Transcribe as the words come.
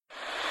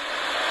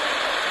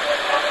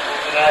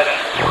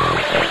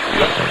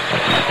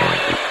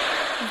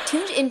You've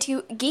tuned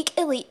into Geek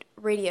Elite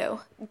Radio.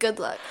 Good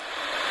luck.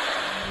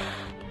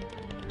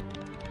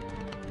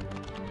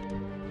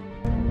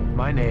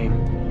 My name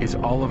is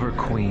Oliver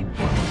Queen.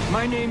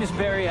 My name is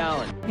Barry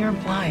Allen. You're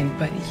blind,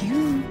 but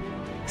you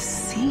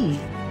see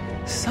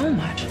so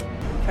much.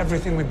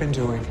 Everything we've been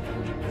doing,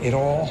 it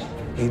all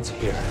leads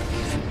here.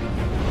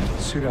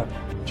 Suit up.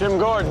 Jim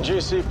Gordon,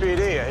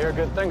 GCPD. I hear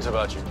good things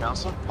about you,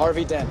 Counselor.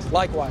 Harvey Dent.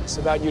 Likewise,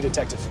 about you,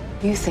 Detective.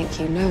 You think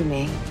you know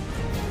me,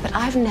 but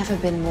I've never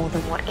been more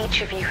than what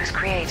each of you has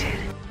created.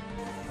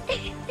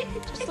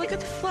 Just look at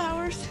the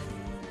flowers.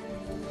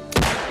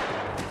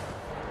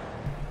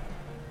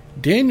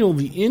 Daniel,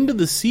 the end of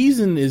the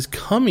season is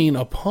coming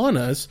upon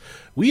us.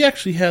 We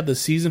actually had the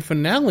season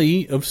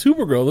finale of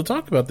Supergirl to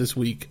talk about this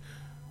week.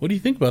 What do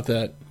you think about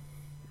that?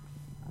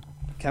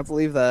 Can't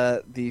believe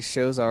that these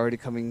shows are already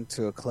coming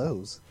to a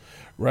close.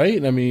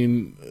 Right? I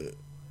mean,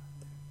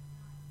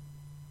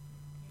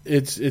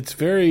 it's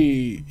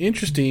very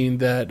interesting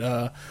that,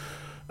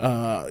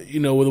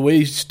 with the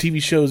way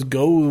TV shows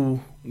go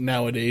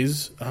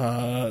nowadays,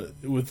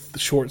 with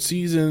short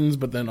seasons,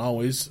 but then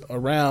always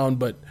around,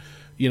 but,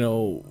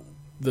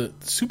 the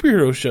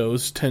superhero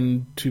shows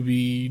tend to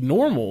be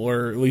normal,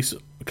 or at least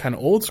kind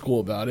of old school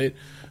about it.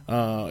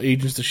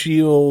 Agents of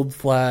S.H.I.E.L.D.,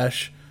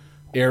 Flash,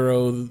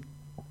 Arrow,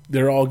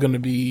 they're all going to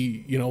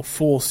be,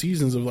 full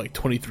seasons of like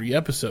 23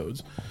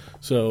 episodes.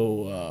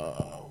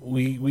 So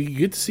we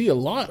get to see a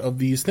lot of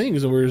these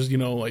things, whereas,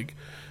 like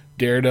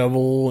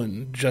Daredevil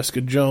and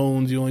Jessica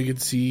Jones, you only get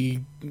to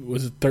see,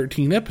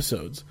 13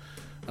 episodes.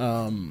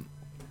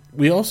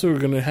 We also are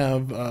going to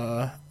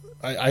have...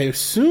 I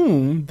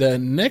assume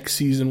that next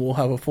season we'll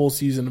have a full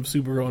season of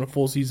Supergirl and a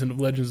full season of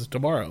Legends of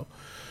Tomorrow,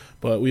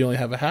 but we only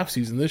have a half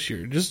season this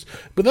year.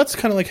 But that's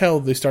kind of like how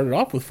they started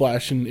off with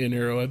Flash and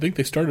Arrow. I think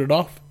they started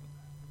off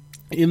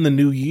in the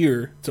new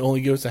year to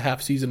only give us a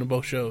half season of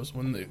both shows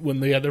when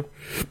they had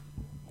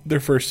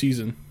their first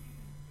season.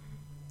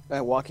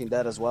 And Walking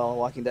Dead as well.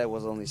 Walking Dead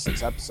was only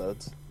 6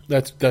 episodes.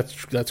 That's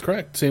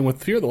correct. Same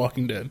with Fear the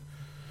Walking Dead.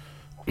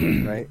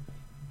 Right.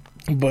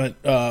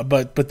 But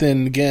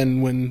then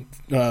again, when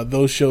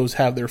those shows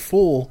have their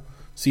full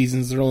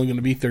seasons, they're only going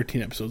to be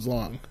 13 episodes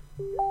long.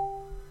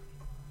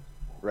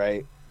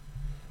 Right.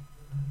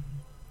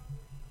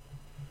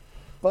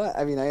 But,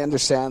 I mean, I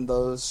understand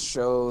those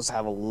shows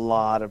have a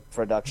lot of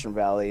production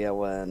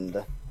value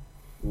and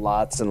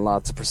lots and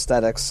lots of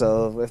prosthetics.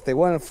 So if they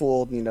went a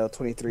full,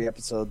 23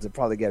 episodes, it'd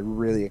probably get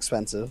really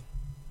expensive.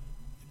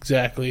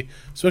 Exactly.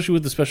 Especially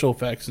with the special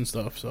effects and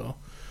stuff. So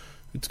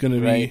it's going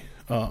to be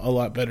a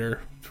lot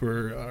better.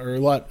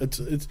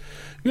 It's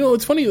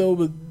funny though,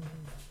 but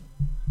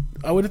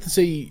I would have to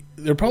say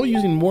they're probably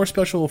using more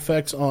special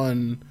effects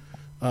on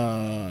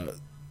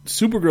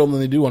Supergirl than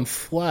they do on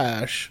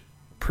Flash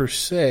per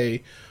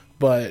se,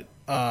 but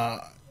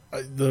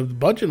the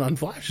budget on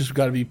Flash has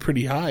got to be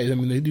pretty high. I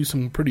mean, they do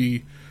some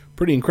pretty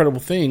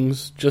incredible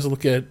things. Just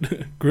look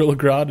at Gorilla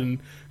Grodd and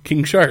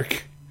King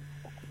Shark.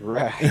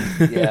 Right.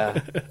 Yeah.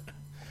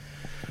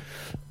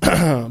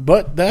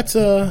 But that's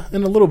in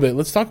a little bit.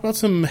 Let's talk about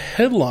some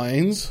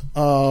headlines.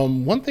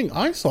 One thing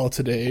I saw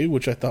today,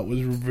 which I thought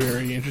was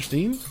very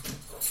interesting,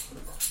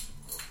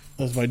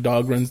 as my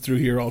dog runs through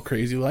here all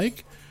crazy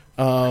like,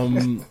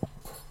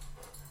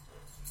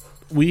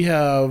 we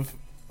have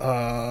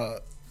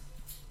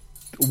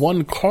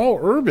one Carl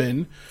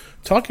Urban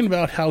talking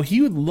about how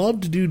he would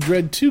love to do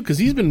Dredd 2, because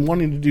he's been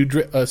wanting to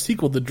do a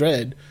sequel to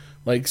Dredd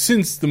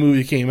since the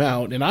movie came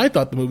out, and I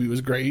thought the movie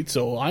was great,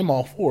 so I'm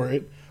all for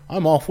it.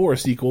 I'm all for a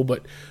sequel,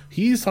 but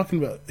he's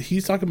talking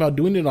about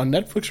doing it on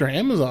Netflix or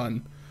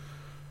Amazon.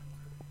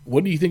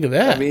 What do you think of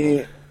that? I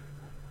mean,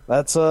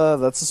 that's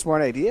a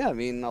smart idea. I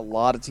mean, a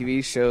lot of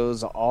TV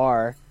shows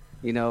are,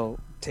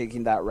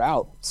 taking that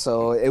route,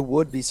 so it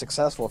would be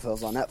successful if it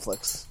was on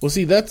Netflix. Well,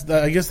 see,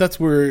 I guess that's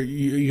where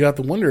you have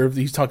to wonder if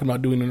he's talking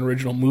about doing an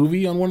original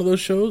movie on one of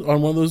those shows,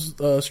 on one of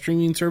those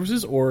streaming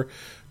services, or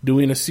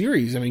doing a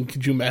series. I mean,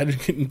 could you imagine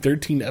getting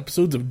 13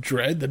 episodes of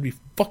Dredd? That'd be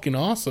fucking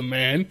awesome,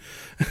 man.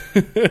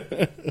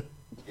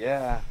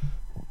 Yeah.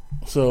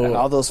 So, and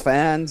all those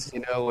fans,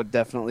 would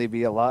definitely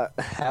be a lot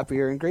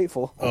happier and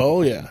grateful.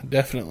 Oh yeah,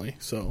 definitely.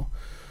 So,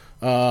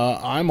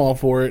 I'm all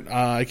for it.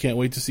 I can't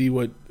wait to see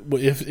what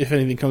if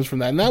anything comes from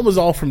that. And that was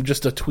all from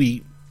just a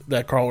tweet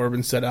that Carl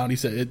Urban set out. He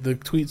said the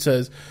tweet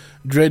says,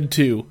 "Dredd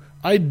 2.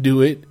 I'd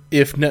do it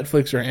if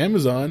Netflix or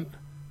Amazon."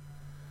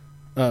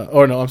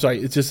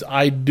 It's just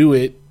 "I'd do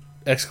it!" !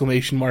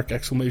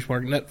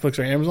 Netflix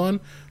or Amazon.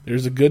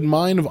 There's a good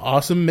mine of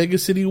awesome Mega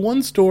City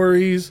 1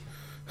 stories.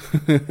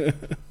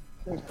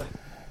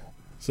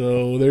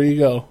 So there you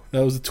go.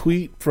 That was a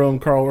tweet from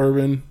Carl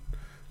Urban.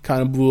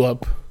 Kind of blew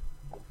up.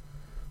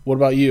 What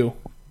about you?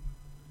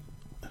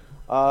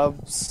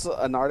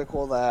 An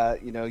article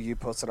that you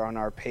posted on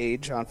our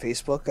page on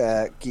Facebook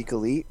at Geek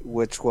Elite,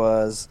 which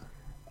was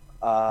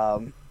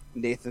Nathan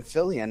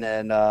Fillion,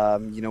 and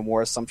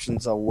more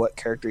assumptions on what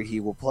character he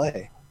will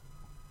play.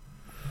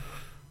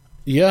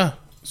 Yeah.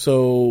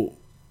 So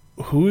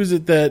who is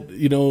it that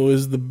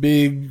is the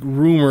big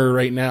rumor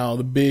right now?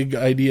 The big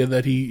idea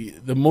that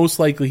the most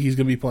likely he's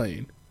going to be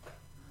playing.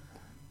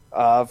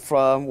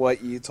 From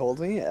what you told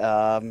me,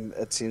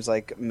 it seems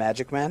like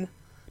Magic Man.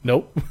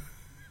 Nope.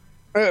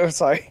 Oh,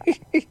 sorry.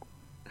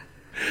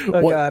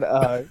 Oh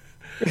God.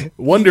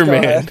 Wonder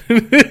Man. Oh,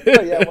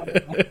 yeah,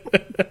 Wonder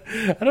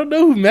Man. I don't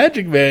know who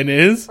Magic Man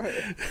is.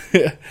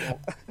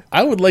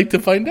 I would like to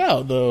find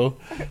out though.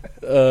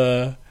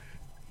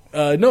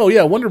 No,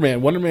 yeah, Wonder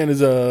Man. Wonder Man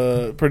is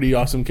a pretty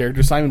awesome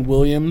character. Simon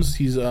Williams.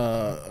 He's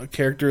a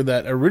character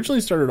that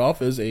originally started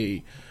off as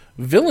a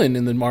villain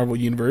in the Marvel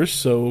Universe.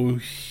 So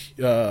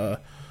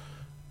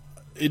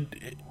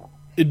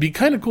it'd be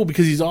kind of cool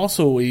because he's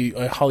also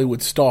a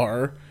Hollywood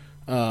star,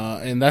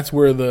 and that's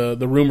where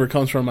the rumor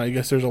comes from. I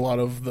guess there's a lot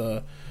of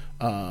the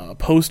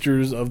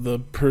posters of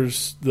the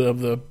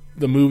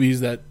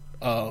movies that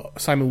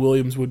Simon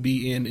Williams would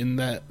be in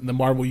the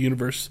Marvel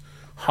Universe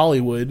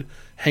Hollywood,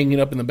 hanging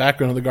up in the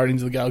background of the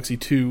Guardians of the Galaxy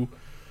 2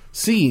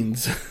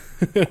 scenes.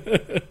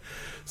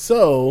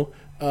 So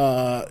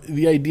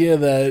the idea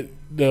that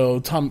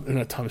Nathan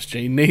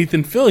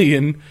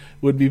Fillion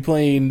would be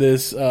playing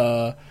this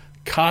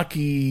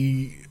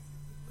cocky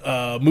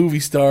movie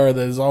star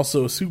that is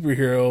also a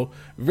superhero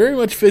very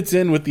much fits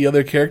in with the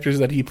other characters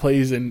that he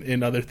plays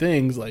in other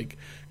things like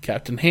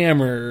Captain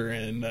Hammer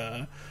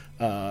and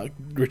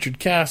Richard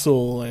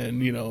Castle,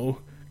 and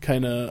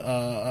kind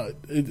of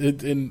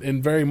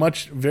and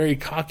very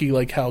cocky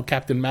like how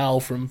Captain Mal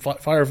from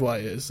Firefly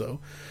is. So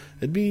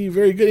it'd be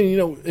very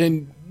good.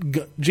 And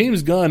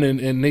James Gunn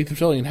and Nathan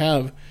Fillion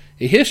have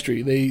a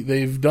history.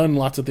 They've done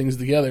lots of things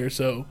together.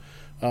 So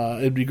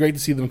it'd be great to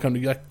see them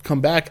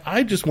come back.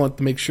 I just want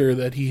to make sure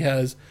that he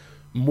has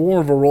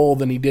more of a role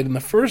than he did in the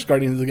first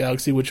Guardians of the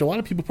Galaxy, which a lot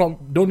of people probably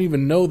don't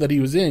even know that he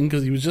was in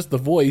because he was just the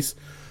voice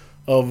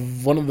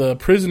of one of the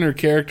prisoner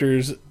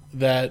characters,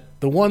 the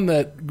one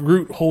that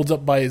Groot holds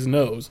up by his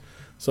nose.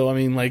 So, I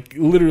mean, like,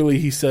 literally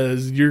he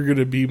says, "You're going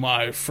to be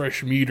my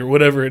fresh meat," or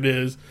whatever it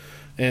is.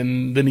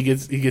 And then he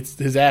gets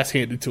his ass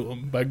handed to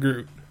him by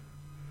Groot.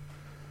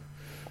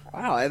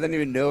 Wow, I didn't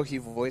even know he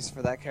voiced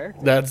for that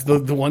character. That's the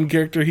one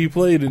character he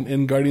played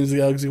in Guardians of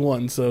the Galaxy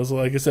 1. So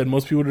like I said,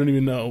 most people don't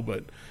even know,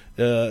 but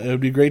it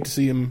would be great to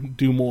see him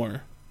do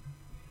more.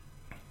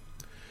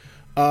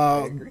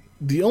 I agree.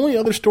 The only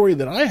other story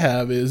that I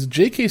have is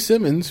J.K.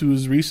 Simmons,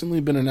 who's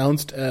recently been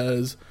announced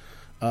as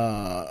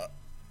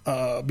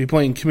be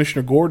playing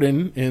Commissioner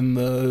Gordon in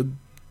the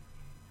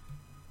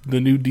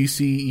new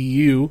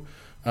DCEU.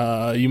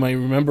 You might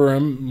remember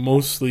him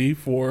mostly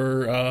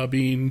for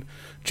being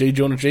J.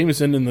 Jonah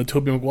Jameson in the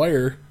Tobey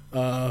Maguire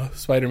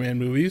Spider-Man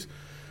movies.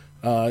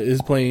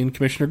 Is playing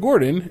Commissioner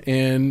Gordon,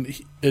 and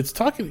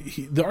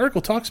the article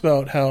talks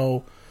about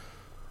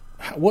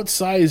what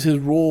size his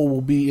role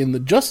will be in the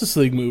Justice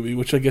League movie,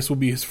 which I guess will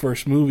be his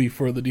first movie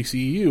for the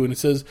DCEU. And it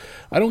says,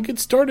 "I don't get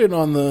started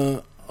on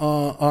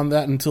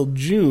that until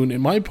June,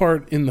 and my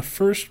part in the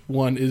first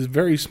one is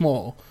very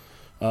small."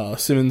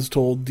 Simmons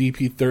told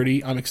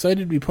DP30, "I'm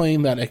excited to be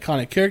playing that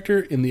iconic character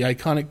in the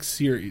iconic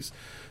series."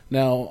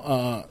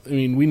 Now, I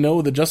mean, we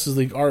know the Justice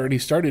League already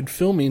started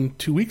filming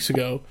 2 weeks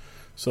ago,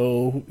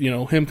 so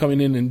him coming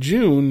in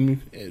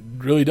June, it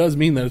really does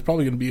mean that it's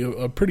probably going to be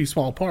a pretty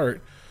small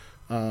part.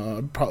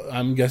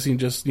 I'm guessing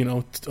just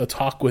a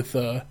talk with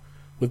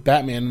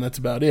Batman, and that's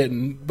about it.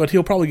 But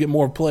he'll probably get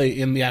more play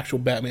in the actual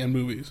Batman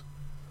movies,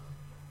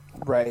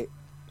 right?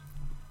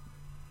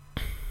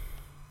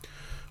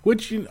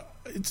 Which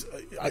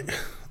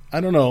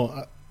I don't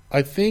know.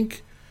 I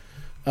think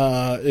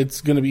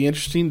it's going to be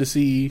interesting to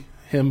see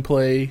him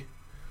play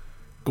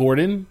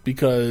Gordon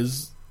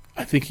because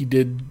I think he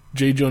did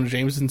J. Jonah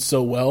Jameson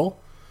so well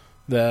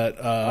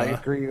that I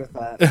agree with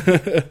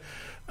that.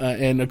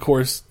 And of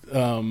course,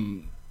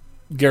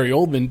 Gary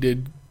Oldman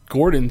did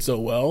Gordon so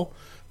well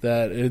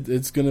that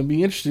it's going to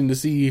be interesting to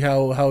see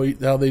how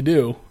they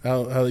do,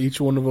 how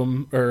each one of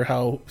them, or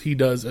how he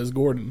does as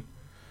Gordon.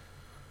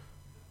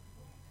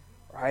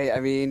 Right. I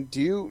mean,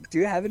 do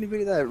you have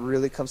anybody that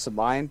really comes to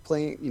mind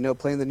playing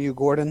the new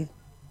Gordon?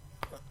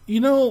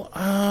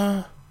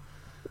 I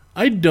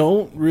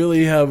don't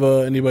really have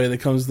anybody that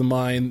comes to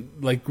mind,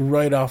 like,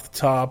 right off the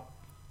top.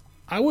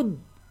 I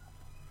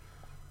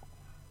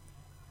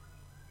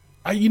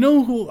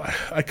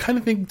kind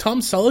of think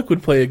Tom Selleck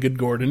would play a good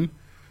Gordon.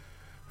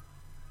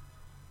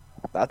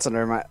 That's a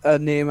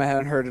name I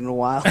haven't heard in a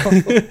while.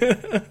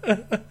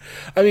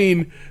 I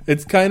mean,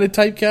 it's kind of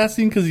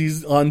typecasting because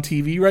he's on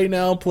TV right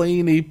now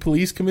playing a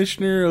police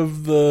commissioner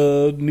of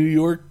the New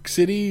York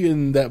City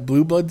in that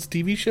Blue Bloods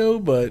TV show.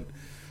 But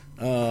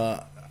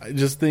I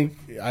just think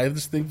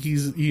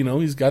he's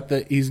he's got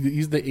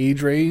he's the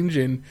age range,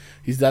 and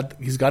he's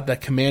got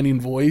that commanding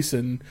voice,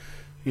 and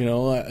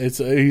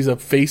he's a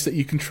face that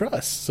you can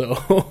trust. So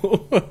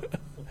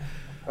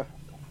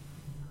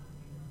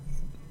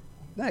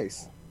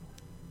nice.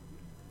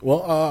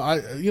 Well,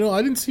 I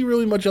didn't see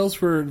really much else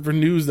for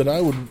news that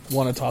I would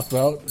want to talk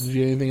about. Did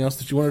you have anything else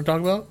that you want to talk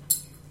about?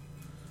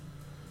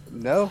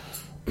 No.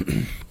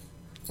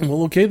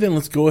 Well, okay then.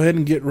 Let's go ahead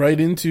and get right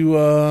into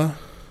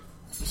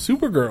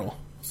Supergirl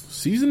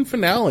season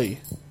finale.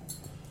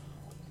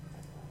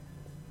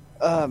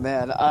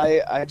 Man,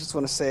 I just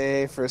want to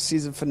say for a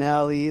season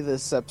finale,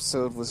 this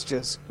episode was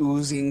just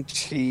oozing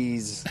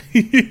cheese.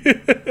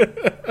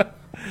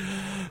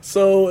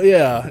 So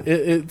yeah,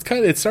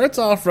 it starts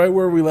off right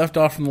where we left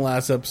off from the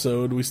last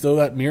episode. We still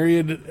got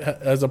Myriad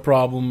as a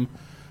problem,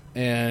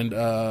 and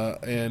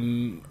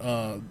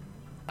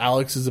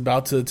Alex is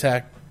about to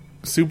attack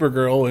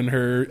Supergirl in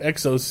her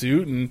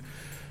exosuit, and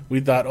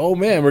we thought, oh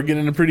man, we're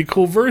getting a pretty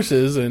cool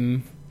versus,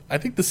 and I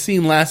think the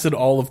scene lasted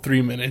all of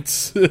 3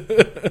 minutes.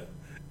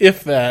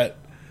 If that.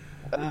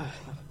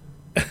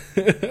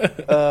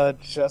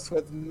 Just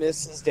with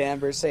Mrs.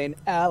 Danvers saying,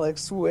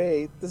 Alex,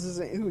 wait, this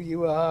isn't who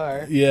you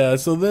are. Yeah,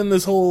 so then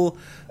this whole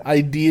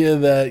idea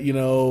that, you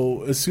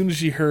know, as soon as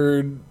she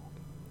heard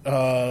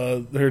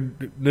her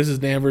Mrs.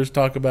 Danvers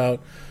talk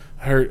about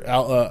her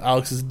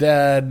Alex's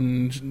dad,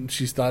 and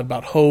she's thought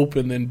about Hope,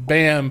 and then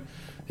bam,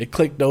 it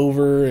clicked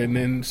over, and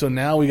then so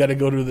now we got to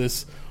go to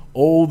this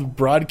old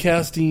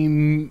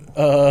broadcasting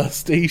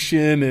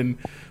station and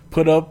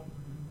put up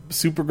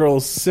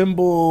Supergirl's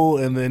symbol,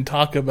 and then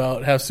have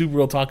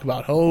Supergirl talk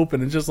about Hope,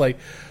 and it's just like,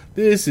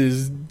 this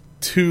is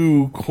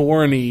too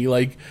corny.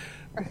 Like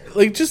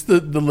just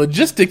the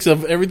logistics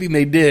of everything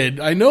they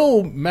did. I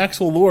know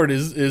Maxwell Lord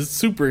is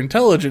super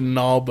intelligent and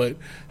all, but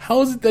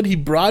how is it that he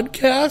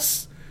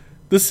broadcasts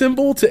the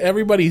symbol to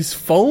everybody's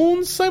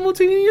phones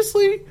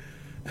simultaneously?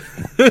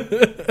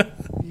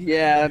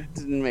 Yeah, it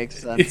didn't make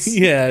sense.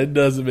 Yeah, it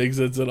doesn't make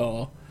sense at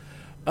all.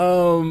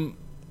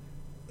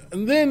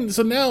 And then,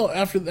 so now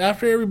after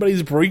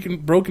everybody's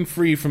broken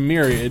free from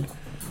Myriad,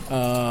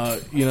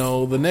 you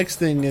know, the next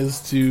thing is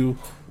to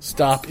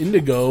stop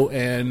Indigo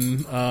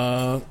and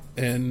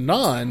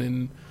Non,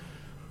 and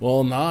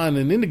well, Non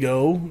and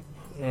Indigo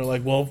are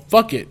like, well,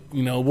 fuck it,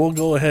 you know, we'll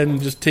go ahead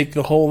and just take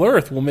the whole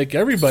Earth. We'll make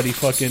everybody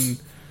fucking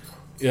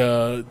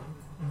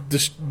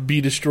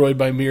be destroyed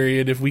by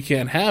Myriad if we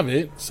can't have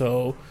it.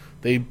 So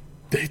they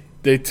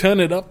turn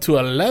it up to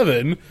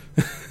 11.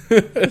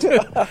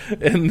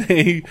 And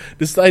they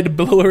decide to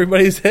blow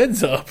everybody's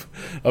heads up.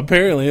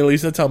 Apparently, at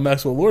least that's how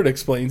Maxwell Lord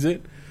explains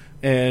it.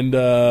 And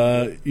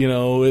you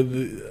know,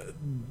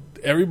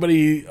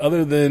 everybody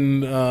other than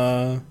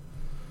the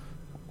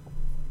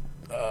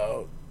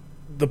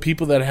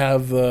people that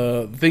have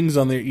things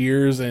on their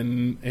ears,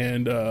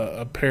 and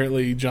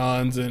apparently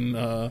Johns and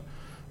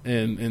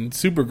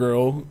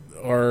Supergirl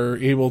are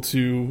able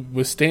to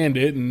withstand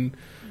it, and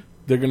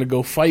they're gonna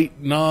go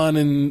fight Non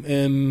and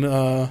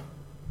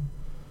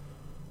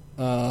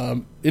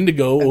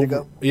Indigo.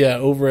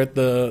 Over at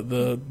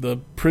the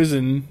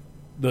prison,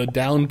 the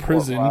down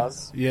prison. Fort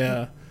Roz.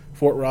 Yeah,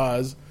 Fort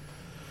Roz.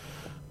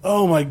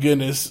 Oh my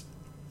goodness.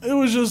 It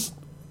was just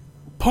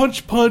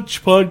punch,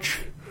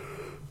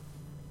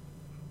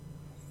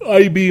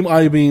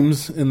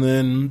 I-beams, and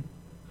then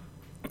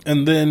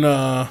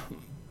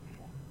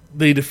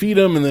they defeat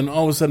him, and then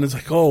all of a sudden it's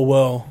like, oh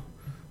well,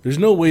 there's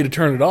no way to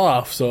turn it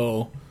off,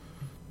 so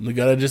they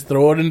gotta just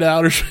throw it into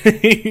outer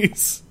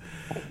space.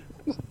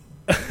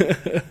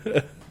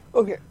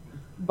 Okay,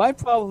 my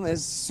problem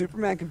is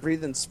Superman can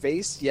breathe in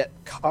space, yet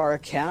Kara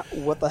can't.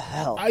 What the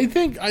hell?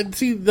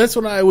 That's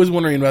what I was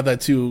wondering about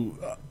that too.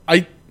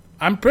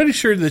 I'm pretty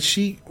sure that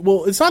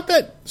it's not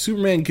that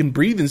Superman can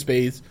breathe in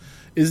space,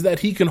 is that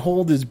he can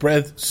hold his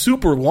breath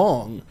super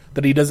long,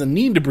 that he doesn't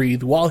need to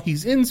breathe while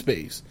he's in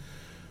space.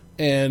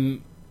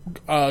 And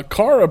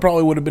Kara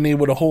probably would have been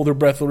able to hold her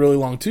breath really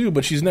long too,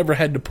 but she's never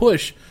had to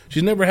push.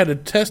 She's never had to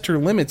test her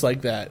limits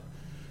like that.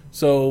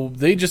 So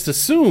they just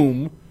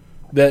assume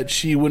that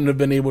she wouldn't have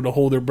been able to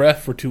hold her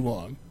breath for too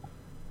long.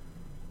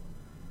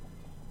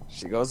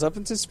 She goes up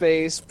into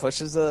space,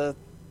 pushes a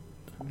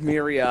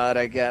Myriad,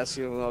 I guess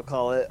you will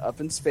call it, up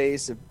in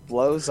space. It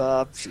blows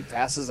up. She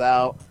passes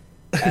out,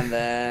 and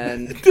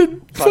then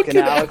fucking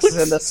Alex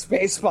is in the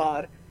space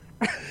pod.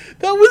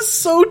 That was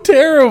so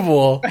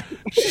terrible.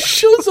 She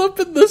shows up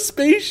in the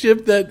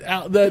spaceship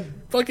that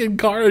fucking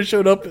Kara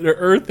showed up at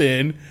Earth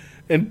in,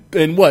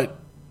 and what?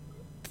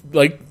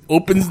 Like,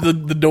 opens the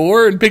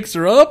door and picks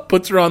her up,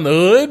 puts her on the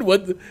hood.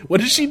 What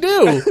does she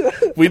do?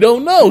 We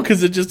don't know,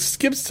 because it just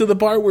skips to the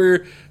part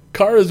where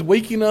Kara's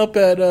waking up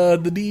at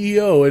the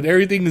DEO and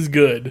everything is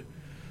good.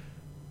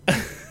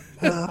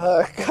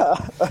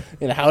 God.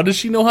 And how does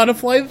she know how to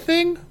fly the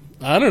thing?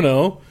 I don't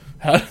know.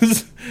 How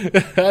does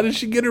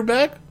she get her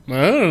back?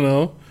 I don't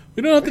know.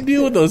 We don't have to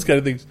deal with those kind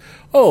of things.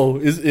 Oh,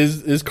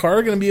 is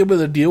Kara going to be able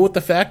to deal with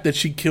the fact that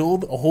she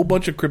killed a whole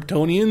bunch of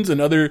Kryptonians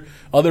and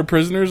other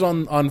prisoners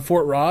on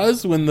Fort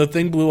Roz when the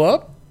thing blew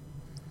up?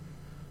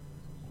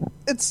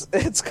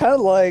 It's kind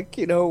of like,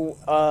 you know,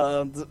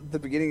 the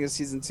beginning of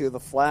season 2 of The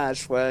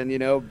Flash, when, you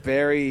know,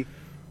 Barry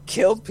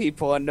killed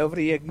people and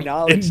nobody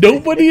acknowledged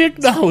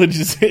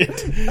acknowledges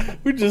it.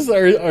 We're just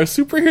our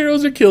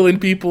superheroes are killing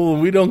people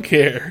and we don't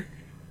care.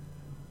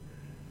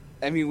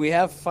 I mean, we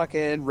have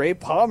fucking Ray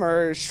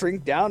Palmer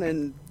shrink down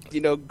and,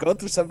 you know, go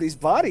through some of these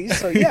bodies,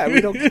 so yeah,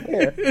 we don't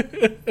care.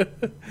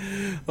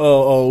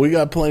 Oh, we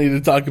got plenty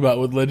to talk about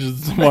with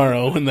Legends of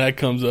Tomorrow when that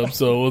comes up,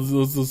 so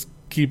let's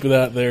keep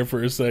that there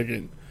for a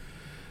second.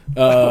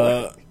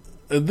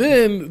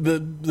 Then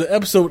the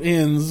episode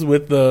ends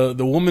with the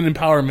woman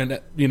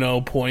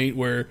empowerment, point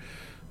where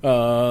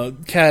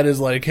Kat is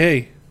like,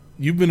 "Hey,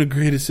 you've been a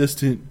great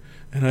assistant,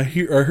 and I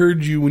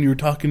heard you when you were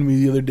talking to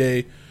me the other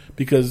day."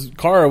 Because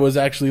Kara was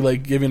actually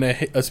like giving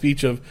a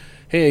speech of,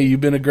 "Hey,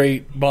 you've been a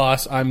great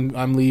boss.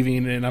 I'm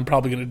leaving, and I'm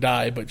probably going to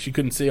die." But she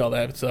couldn't say all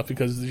that stuff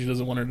because she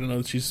doesn't want her to know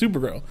that she's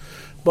Supergirl.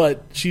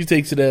 But she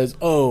takes it as,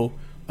 "Oh,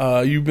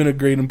 you've been a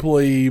great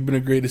employee. You've been a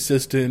great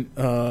assistant.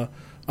 I'm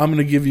going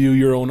to give you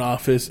your own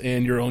office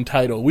and your own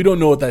title." We don't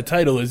know what that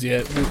title is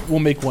yet. We'll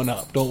make one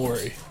up. Don't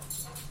worry.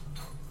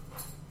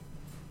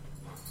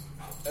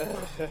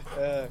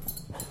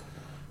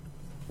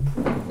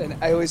 And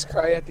I always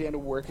cry at the end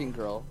of Working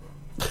Girl.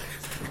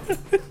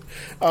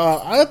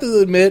 I have to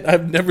admit,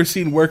 I've never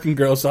seen Working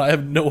Girl, so I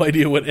have no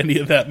idea what any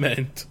of that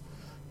meant.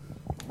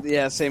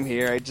 Yeah, same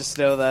here. I just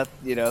know that,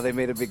 they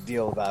made a big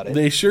deal about it.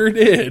 They sure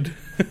did.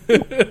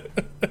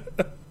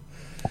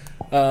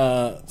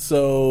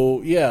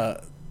 So,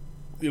 yeah.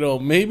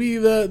 Maybe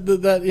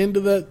that end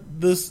of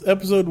this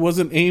episode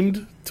wasn't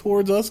aimed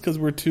towards us because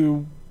we're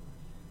two,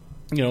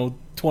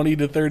 20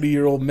 to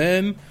 30-year-old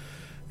men,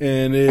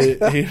 and it,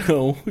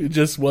 it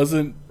just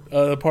wasn't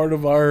a part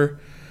of our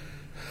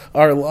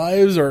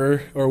lives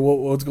or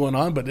what's going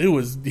on. But it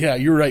was, yeah,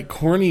 you're right.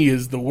 Corny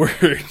is the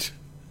word.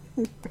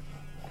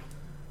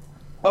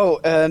 Oh,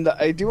 and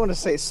I do want to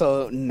say,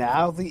 so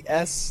now the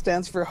S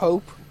stands for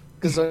hope.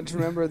 Because don't you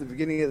remember at the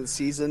beginning of the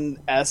season,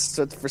 S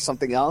stood for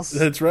something else?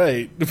 That's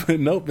right. But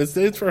nope, it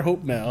stands for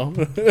hope now.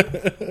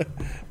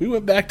 We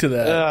went back to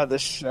that. The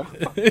show.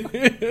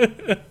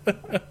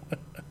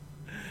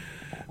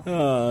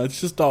 It's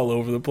just all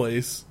over the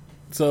place.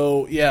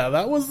 So, yeah,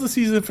 that was the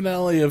season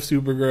finale of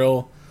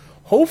Supergirl.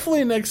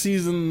 Hopefully next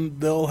season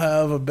they'll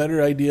have a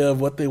better idea of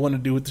what they want to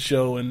do with the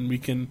show and we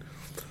can,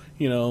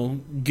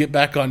 get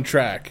back on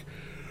track.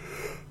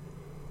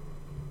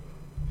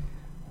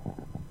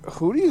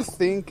 Who do you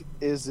think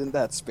is in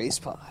that space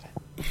pod?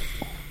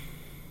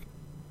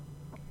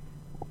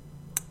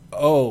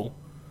 Oh.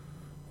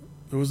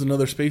 There was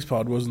another space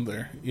pod, wasn't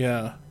there?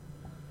 Yeah.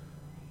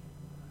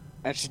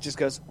 And she just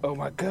goes, "Oh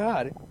my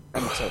god."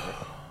 And it's over.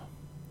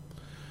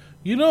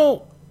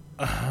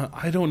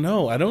 I don't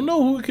know. I don't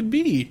know who it could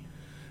be.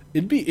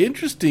 It'd be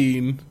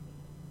interesting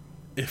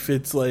if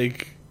it's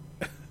like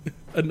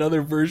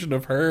another version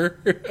of her.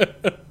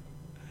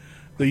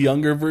 The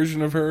younger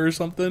version of her or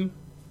something.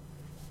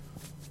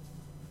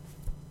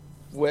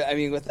 Well, I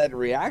mean, with that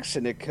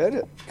reaction, it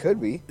could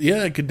be.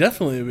 Yeah, it could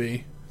definitely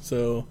be.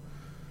 So,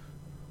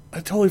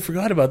 I totally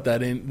forgot about that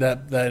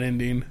that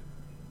ending.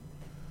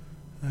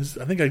 I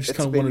think I just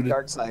kind of wanted to.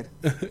 Darkseid.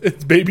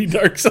 It's Baby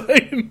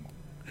Darkseid.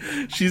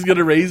 She's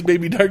gonna raise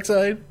Baby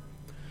Darkseid.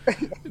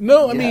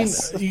 No, I mean,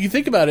 you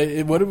think about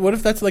it. What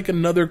if that's like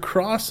another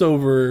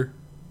crossover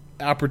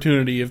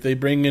opportunity? If they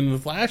bring in the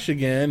Flash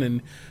again,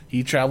 and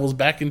he travels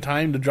back in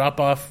time to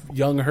drop off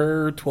young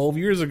her 12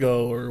 years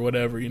ago or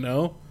whatever,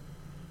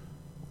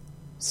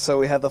 So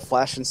we have the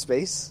Flash in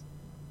space?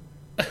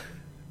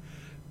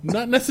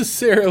 Not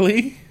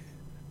necessarily.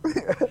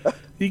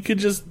 He could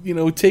just,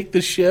 take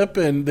the ship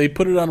and they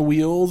put it on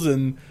wheels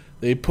and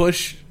they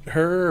push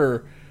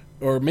her,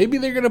 or maybe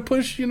they're going to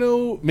push,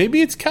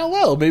 maybe it's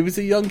Kal-El. Maybe it's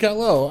a young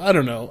Kal-El. I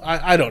don't know.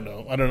 I don't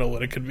know. I don't know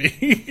what it could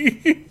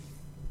be.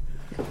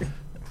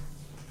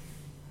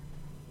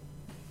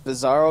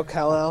 Bizarro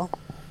Kal-El?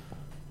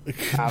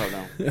 I don't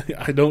know.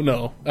 I don't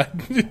know.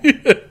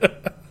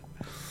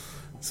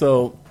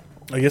 So,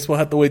 I guess we'll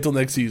have to wait till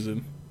next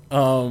season.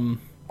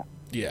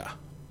 Yeah,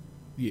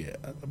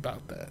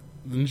 about that.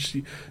 And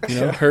she,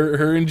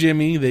 her and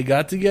Jimmy, they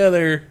got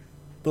together.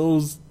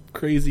 Those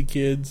crazy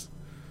kids.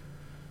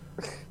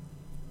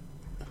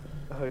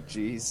 Oh,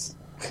 jeez.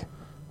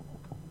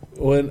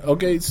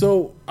 Okay,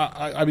 so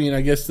I mean, I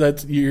guess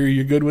that's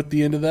you're good with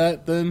the end of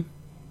that then.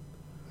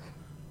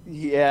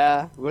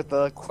 Yeah, with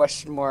the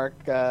question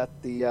mark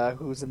at the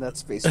who's in that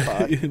space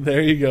pod.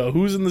 There you go.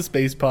 Who's in the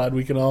space pod?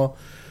 We can all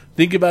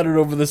think about it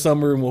over the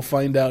summer, and we'll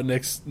find out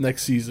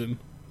next season.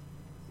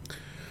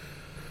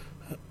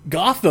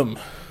 Gotham.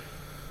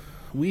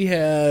 We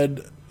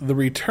had the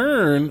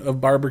return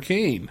of Barbara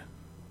Kane.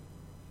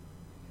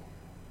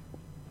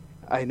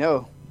 I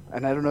know,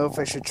 and I don't know if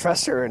I should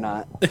trust her or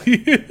not.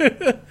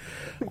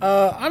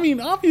 I mean,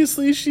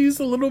 obviously, she's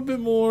a little bit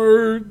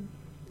more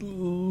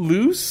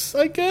loose,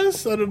 I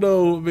guess. I don't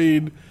know. I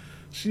mean,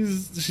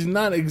 she's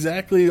not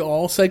exactly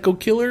all psycho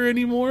killer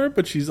anymore,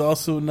 but she's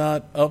also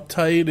not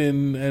uptight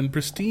and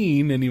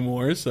pristine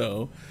anymore.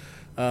 So,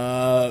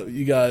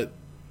 you got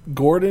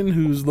Gordon,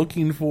 who's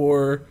looking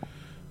for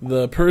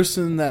the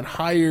person that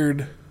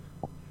hired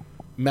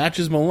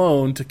Matches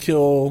Malone to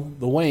kill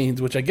the Waynes,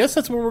 which I guess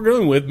that's what we're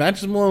going with.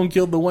 Matches Malone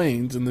killed the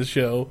Waynes in this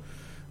show.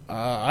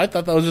 I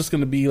thought that was just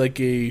going to be like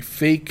a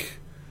fake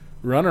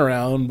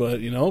runaround,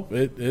 but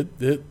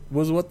it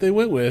was what they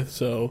went with.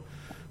 So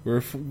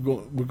we're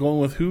going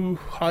with who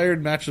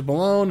hired Matches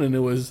Malone, and it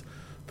was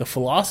the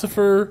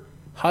Philosopher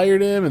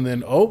hired him, and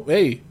then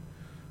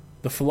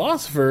The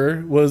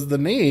Philosopher was the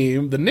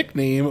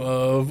nickname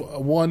of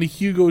one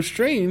Hugo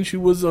Strange, who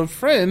was a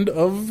friend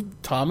of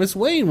Thomas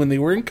Wayne when they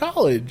were in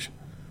college.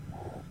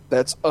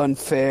 That's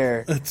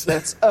unfair.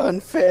 That's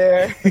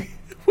unfair.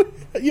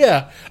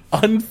 Yeah,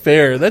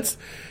 unfair. That's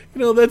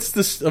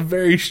just a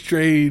very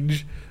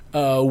strange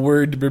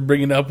word to be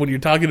bringing up when you're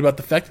talking about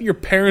the fact that your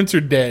parents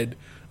are dead.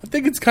 I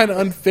think it's kind of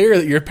unfair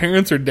that your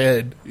parents are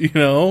dead.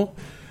 Where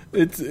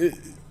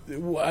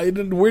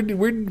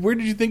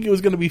did you think it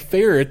was going to be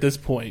fair at this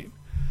point?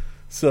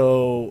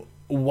 So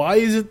why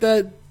is it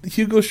that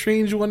Hugo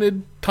Strange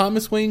wanted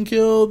Thomas Wayne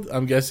killed?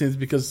 I'm guessing it's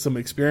because of some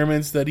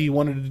experiments that he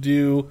wanted to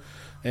do,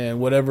 and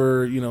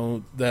whatever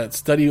that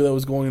study that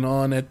was going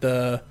on at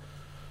the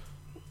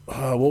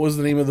what was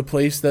the name of the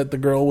place that the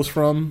girl was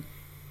from?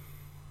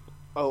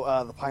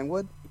 Oh, the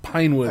Pinewood.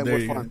 Pinewood. There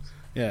you go.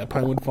 Yeah,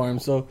 Pinewood Farm.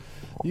 So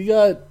you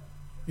got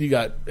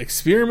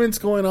experiments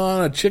going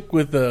on. A chick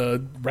with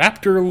a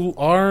raptor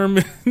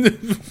arm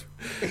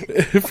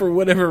for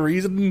whatever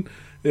reason,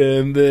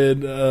 and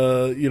then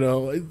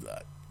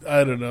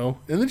I don't know.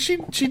 And then she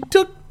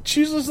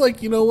was just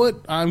like, you know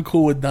what? I'm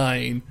cool with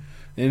dying,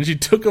 and she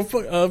took a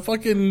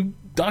fucking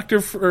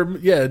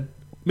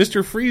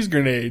Mr. Freeze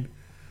grenade.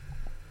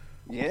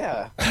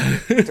 Yeah,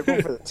 took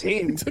one for the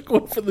team. Took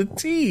one for the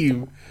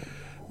team.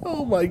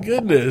 Oh my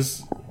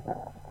goodness.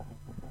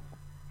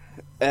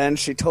 And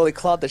she totally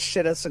clawed the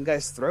shit out of some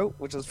guy's throat,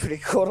 which was pretty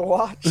cool to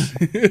watch.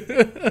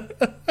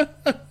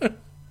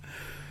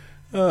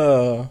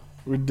 Oh,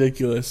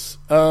 ridiculous.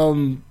 I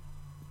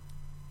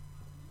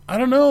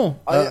don't know.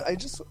 I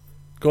just...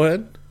 Go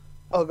ahead.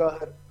 Oh, go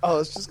ahead. Oh, I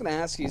was just going to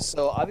ask you.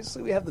 So,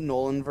 obviously, we have the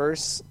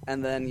Nolanverse,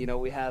 and then,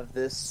 we have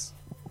this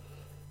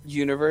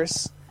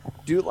universe.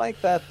 Do you like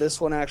that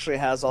this one actually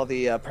has all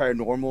the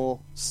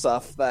paranormal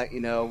stuff that,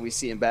 we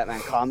see in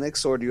Batman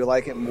comics, or do you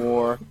like it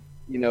more...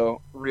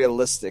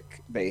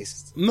 realistic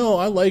based? No,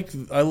 I like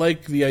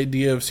the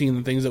idea of seeing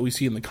the things that we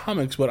see in the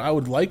comics, but I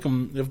would like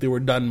them if they were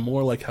done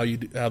more like how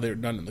they're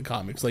done in the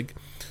comics. Like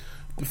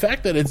the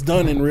fact that it's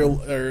done in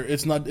real, or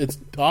it's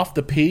off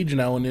the page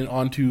now and then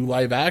onto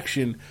live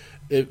action.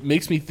 It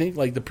makes me think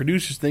like the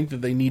producers think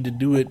that they need to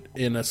do it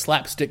in a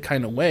slapstick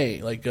kind of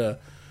way, like a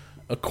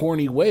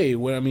corny way.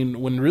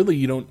 When really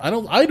you don't.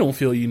 I don't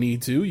feel you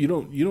need to. You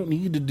don't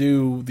need to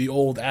do the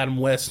old Adam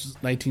West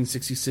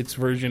 1966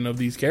 version of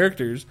these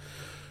characters.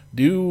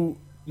 Do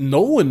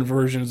Nolan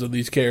versions of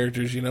these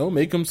characters.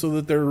 Make them so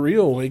that they're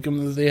real. Make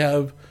them that they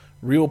have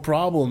real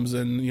problems,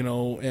 and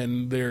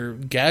and their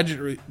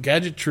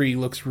gadgetry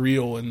looks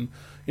real. And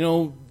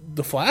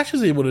the Flash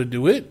is able to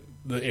do it.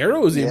 The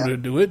Arrow is able to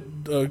do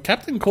it.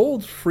 Captain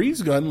Cold's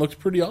freeze gun looks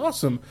pretty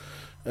awesome,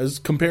 as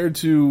compared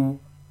to.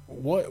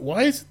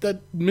 Why is it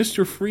that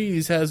Mr.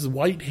 Freeze has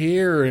white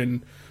hair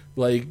and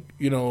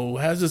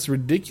has this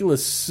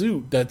ridiculous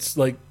suit that's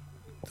like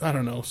I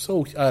don't know.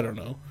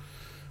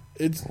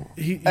 It's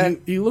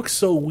he looks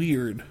so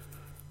weird.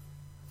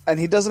 And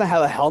he doesn't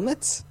have a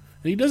helmet?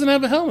 And he doesn't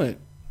have a helmet.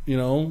 I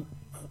don't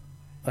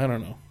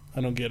know.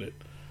 I don't get it.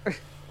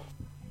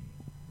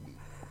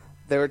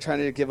 They were trying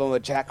to give him a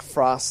Jack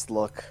Frost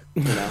look,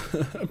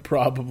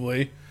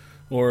 Probably.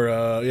 Or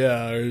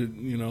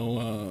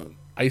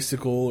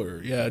Icicle,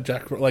 or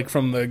Jack, like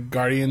from the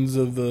Guardians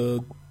of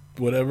the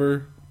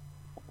whatever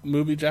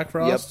movie, Jack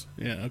Frost.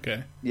 Yep. Yeah.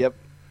 Okay. Yep.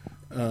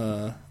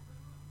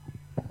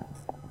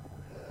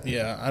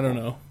 Yeah, I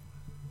don't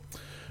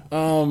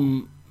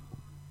know.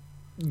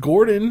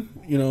 Gordon,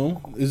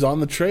 is on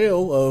the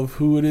trail of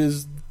who it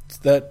is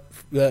that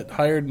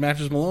hired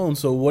Matches Malone.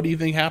 So, what do you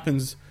think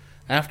happens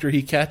after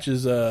he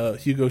catches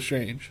Hugo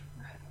Strange?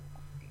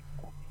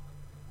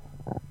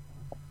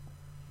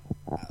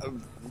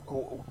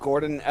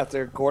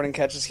 After Gordon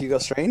catches Hugo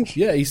Strange?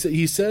 Yeah,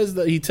 he says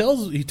that he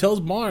tells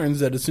Barnes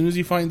that as soon as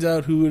he finds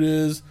out who it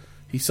is,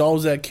 he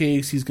solves that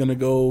case, he's going to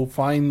go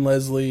find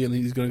Leslie and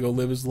he's going to go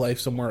live his life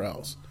somewhere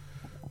else.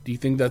 Do you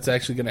think that's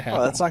actually going to happen?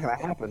 Oh, that's not going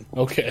to happen.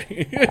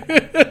 Okay.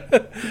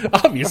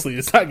 Obviously,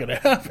 it's not going to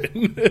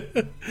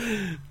happen.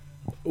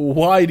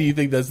 Why do you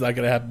think that's not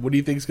going to happen? What do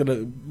you think is going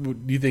to?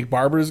 Do you think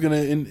Barbara's going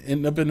to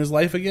end up in his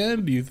life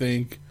again? Do you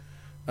think?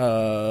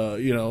 Do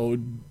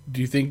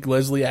you think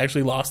Leslie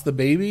actually lost the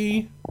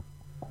baby?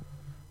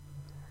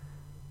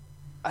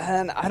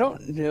 And I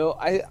don't know.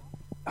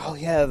 Oh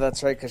yeah,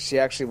 that's right, because she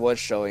actually was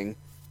showing.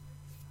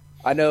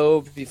 I know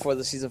before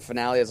the season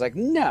finale, I was like,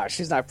 no,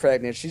 she's not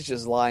pregnant. She's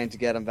just lying to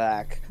get him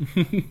back.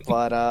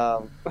 But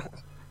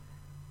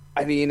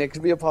I mean, it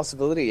could be a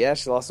possibility. Yeah,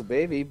 she lost a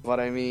baby, but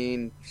I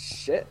mean,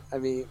 shit. I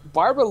mean,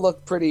 Barbara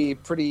looked pretty,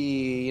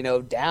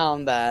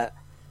 down that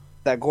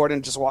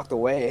Gordon just walked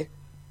away.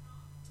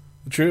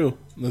 True.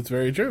 That's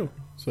very true.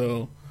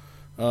 So,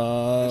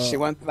 she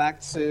went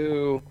back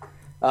to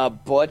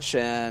Butch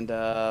and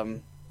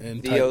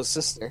Theo's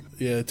sister.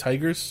 Yeah,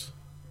 Tigers.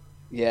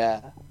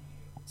 Yeah.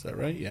 Is that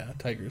right? Yeah,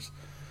 Tigers.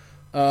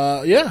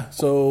 Yeah.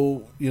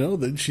 So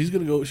she's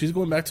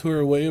going back to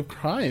her way of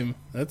crime.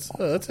 That's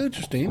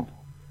interesting.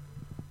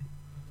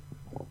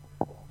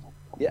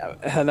 Yeah,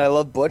 and I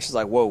love Butch. He's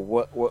like, whoa,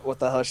 what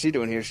the hell is she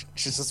doing here?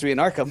 She's supposed to be in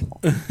Arkham.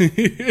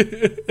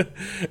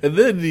 And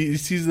then he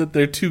sees that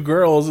they're two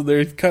girls, and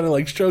they're kind of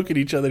like stroking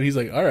each other, and he's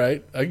like, all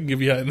right, I can get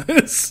behind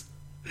this.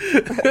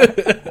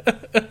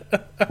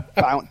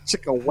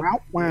 Chicka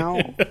wow wow.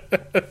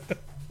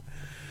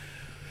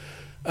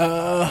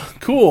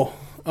 Cool.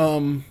 I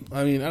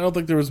mean, I don't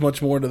think there was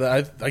much more to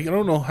that. I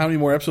don't know how many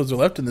more episodes are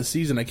left in the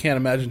season. I can't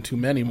imagine too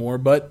many more,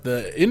 but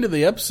the end of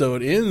the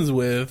episode ends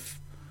with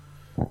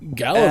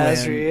Galavan.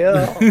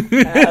 Asriel.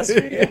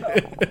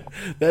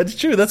 That's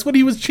true. That's what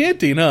he was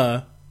chanting,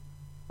 huh?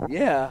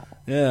 Yeah.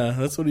 Yeah,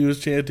 that's what he was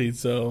chanting.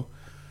 So,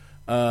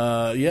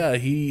 yeah,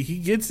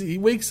 he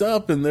wakes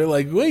up, and they're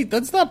like, "Wait,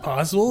 that's not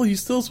possible.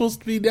 He's still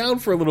supposed to be down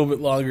for a little bit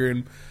longer."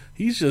 And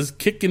he's just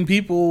kicking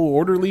people,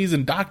 orderlies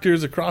and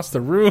doctors across the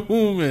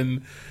room,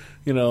 and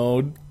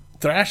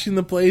thrashing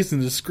the place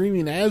and just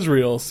screaming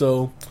Asriel.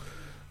 So,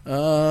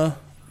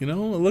 it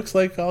looks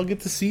like I'll get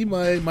to see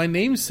my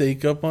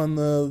namesake up on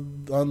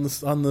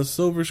the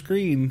silver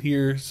screen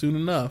here soon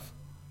enough.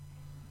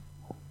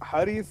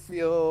 How do you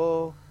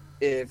feel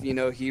if he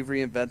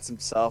reinvents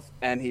himself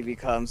and he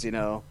becomes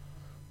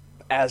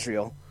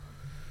Asriel?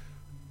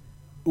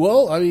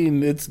 Well, I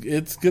mean,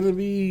 it's gonna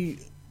be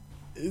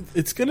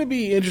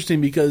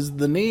interesting because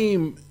the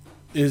name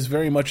is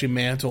very much a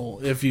mantle.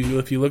 If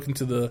you look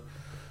into the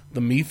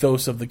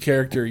mythos of the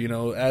character,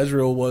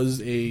 Asriel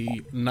was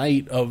a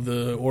knight of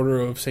the Order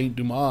of Saint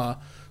Dumas,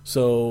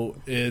 so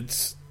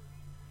it's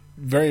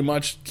very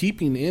much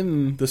keeping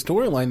in the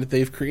storyline that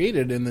they've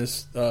created in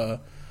this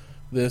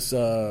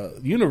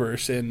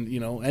universe. And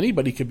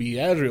anybody could be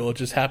Asriel. It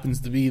just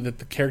happens to be that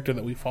the character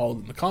that we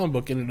followed in the comic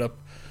book ended up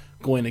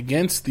going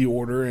against the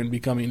Order and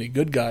becoming a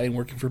good guy and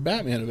working for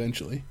Batman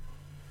eventually.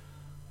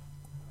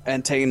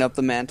 And taking up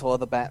the mantle of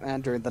the Batman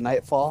during the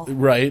Nightfall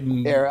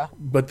era.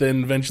 But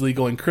then eventually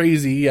going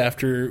crazy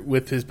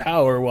with his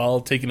power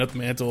while taking up the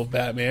mantle of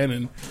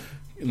Batman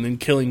and then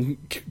killing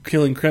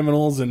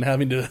criminals and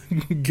having to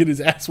get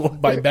his ass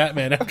whooped by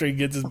Batman after he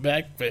gets his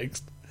back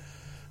fixed.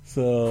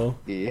 So,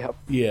 yep.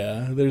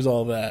 Yeah, there's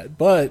all that.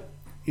 But,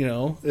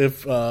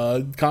 if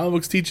comic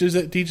books teach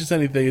us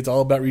anything, it's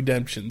all about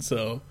redemption,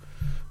 so...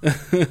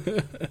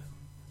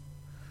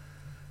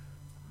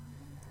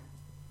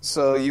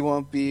 So you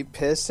won't be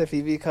pissed if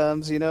he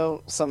becomes,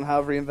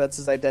 somehow reinvents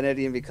his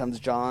identity and becomes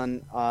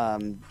John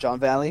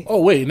Valley?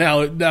 Oh wait,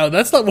 now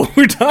that's not what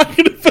we're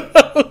talking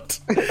about.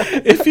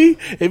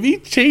 If he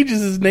changes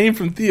his name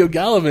from Theo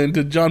Galavan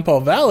to John Paul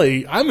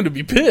Valley, I'm going to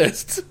be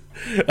pissed.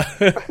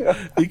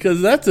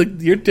 Because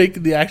you're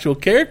taking the actual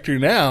character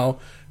now.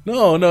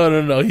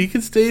 No. He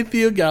can stay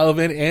Theo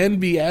Galavan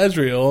and be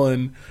Asriel,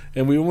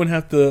 and we won't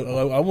have to.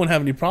 I won't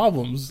have any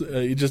problems.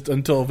 Just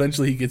until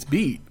eventually he gets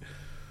beat.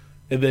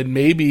 And then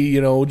maybe,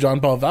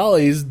 John Paul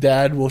Valley's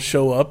dad will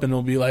show up and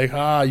he'll be like,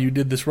 you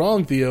did this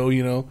wrong, Theo,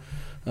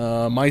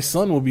 my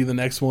son will be the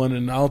next one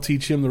and I'll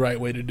teach him the right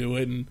way to do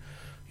it. And,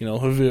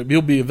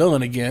 he'll be a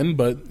villain again,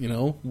 but,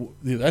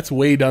 that's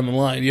way down the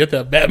line. You have to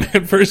have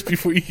Batman first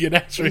before you get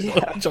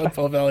Asriel, John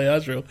Paul Valley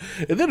Asriel.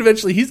 And then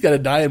eventually he's got to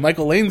die and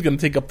Michael Lane's going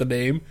to take up the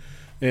name.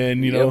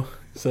 And,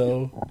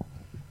 so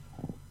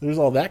there's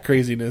all that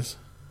craziness.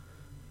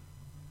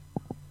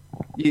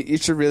 You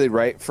should really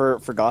write for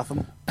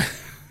Gotham.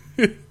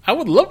 I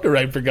would love to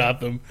write for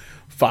Gotham.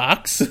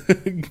 Fox.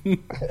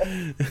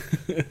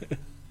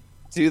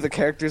 Do the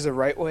characters the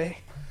right way?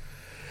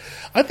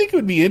 I think it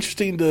would be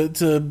interesting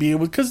to be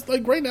able... Because,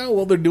 right now,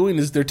 what they're doing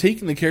is they're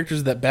taking the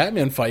characters that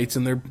Batman fights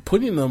and they're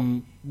putting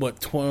them,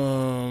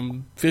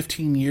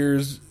 15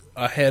 years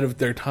ahead of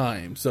their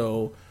time.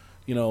 So,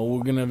 we're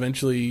going to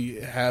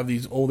eventually have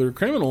these older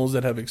criminals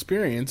that have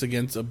experience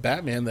against a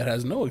Batman that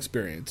has no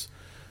experience.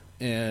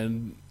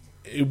 And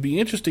it would be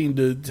interesting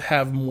to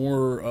have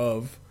more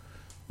of...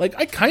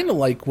 I kind of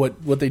like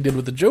what they did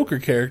with the Joker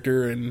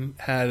character and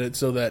had it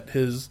so that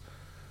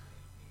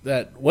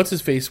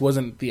what's-his-face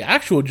wasn't the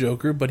actual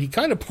Joker, but he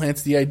kind of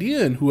plants the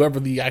idea in whoever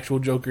the actual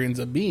Joker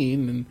ends up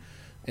being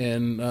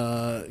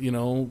and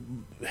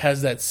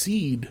has that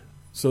seed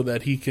so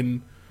that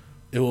it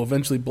will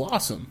eventually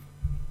blossom.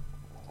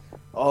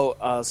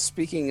 Oh,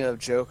 speaking of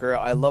Joker,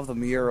 I love the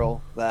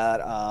mural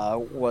that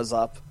was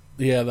up.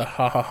 Yeah, the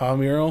Ha Ha Ha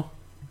mural.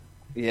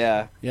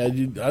 Yeah,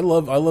 I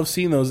love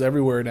seeing those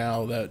everywhere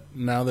now that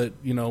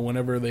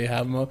whenever they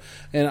have them up.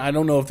 And I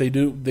don't know if they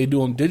do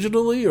them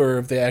digitally or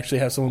if they actually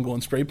have someone go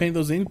and spray paint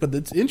those ink, but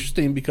it's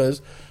interesting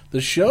because the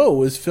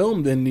show is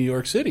filmed in New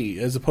York City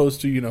as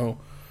opposed to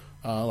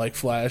like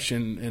Flash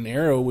and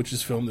Arrow, which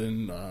is filmed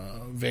in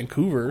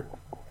Vancouver.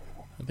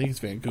 I think it's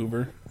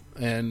Vancouver.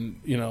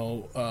 And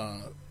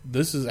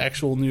this is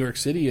actual New York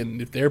City,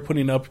 and if they're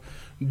putting up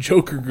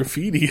Joker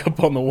graffiti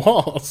up on the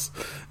walls,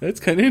 that's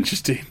kind of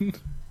interesting.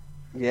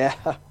 Yeah.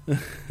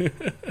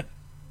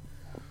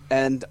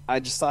 And I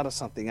just thought of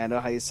something. I know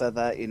how you said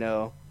that,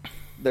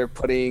 they're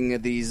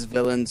putting these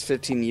villains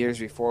 15 years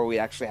before we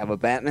actually have a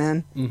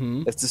Batman.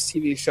 Mm-hmm. If this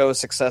TV show is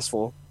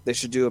successful, they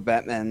should do a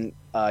Batman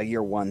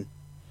year one.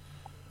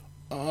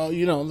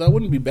 That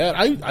wouldn't be bad.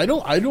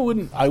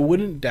 I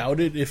wouldn't doubt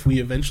it if we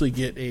eventually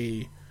get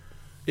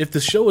if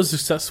the show is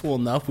successful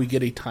enough, we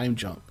get a time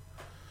jump,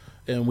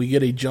 and we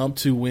get a jump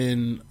to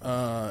when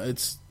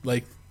it's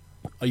like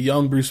a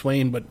young Bruce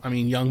Wayne, but I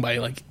mean young by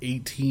like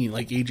 18,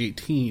 like age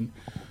 18,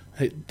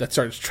 that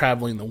starts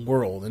traveling the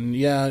world. And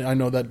yeah, I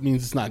know that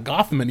means it's not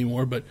Gotham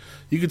anymore, but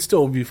you could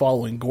still be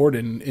following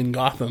Gordon in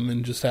Gotham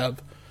and just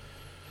have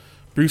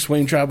Bruce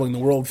Wayne traveling the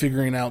world,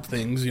 figuring out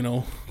things,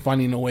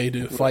 finding a way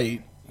to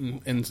fight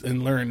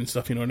and learn and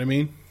stuff, you know what I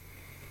mean?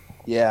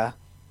 Yeah.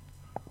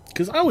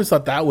 Because I always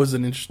thought that was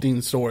an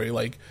interesting story.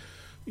 Like,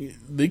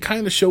 they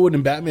kind of show it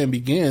in Batman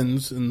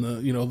Begins, in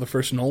the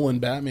first Nolan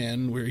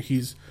Batman, where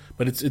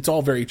but it's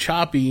all very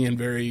choppy and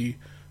very,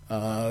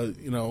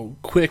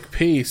 quick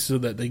pace so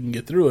that they can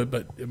get through it.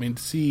 But I mean,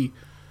 to see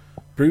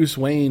Bruce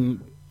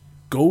Wayne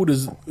go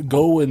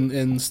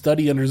and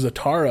study under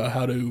Zatara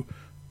how to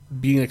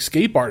be an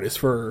escape artist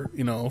for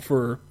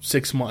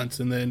 6 months,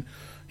 and then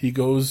he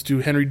goes to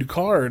Henry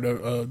Ducard,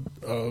 a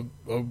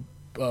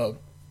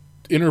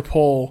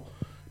Interpol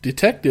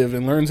detective,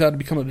 and learns how to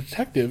become a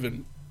detective,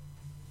 and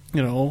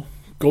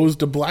goes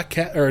to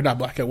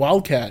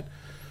Wildcat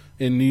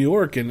in New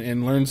York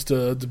and learns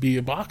to be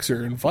a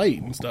boxer and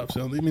fight and stuff.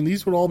 So I mean,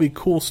 these would all be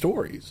cool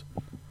stories.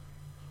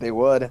 They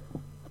would.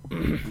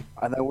 And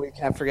then we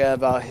can't forget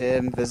about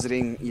him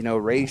visiting,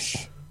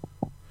 Raish.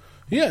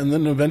 Yeah, and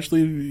then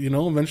eventually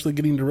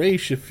getting to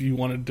Raish, if you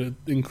wanted to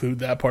include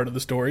that part of the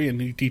story, and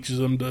he teaches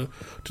them to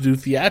do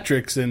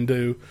theatrics and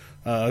to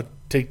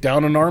take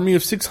down an army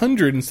of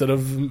 600 instead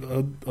of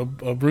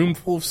a room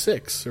full of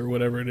 6, or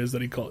whatever it is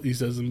that he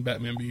says in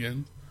Batman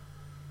Begins.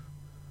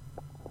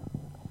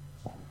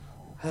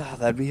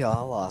 That'd be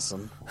all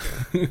awesome.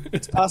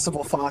 It's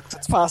possible, Fox.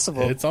 It's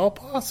possible. It's all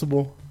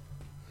possible.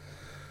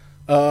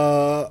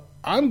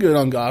 I'm good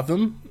on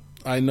Gotham.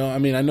 I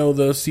know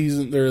the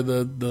season or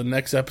the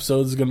next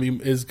episode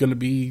is gonna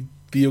be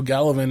Theo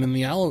Gallivan in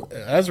the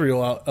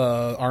Azrael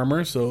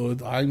armor, so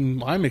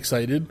I'm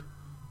excited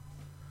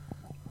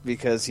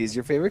because he's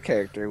your favorite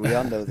character. We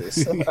all know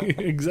this.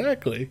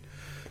 Exactly.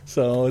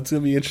 So it's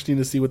gonna be interesting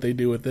to see what they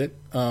do with it.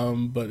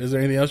 But is there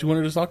anything else you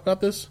wanted to talk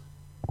about this?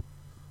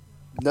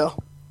 No.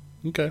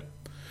 Okay.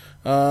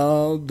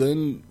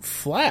 Then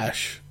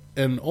Flash,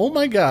 and oh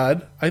my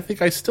God, I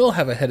think I still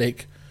have a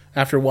headache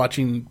after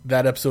watching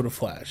that episode of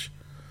Flash.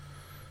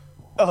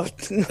 Oh,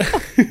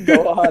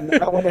 go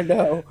on. I want to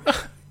know.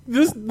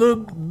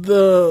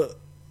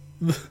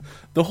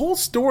 The whole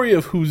story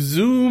of who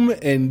Zoom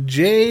and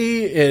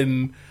Jay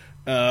and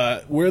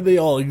where they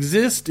all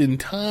exist in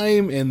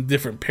time and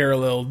different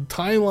parallel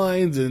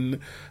timelines, and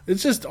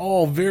it's just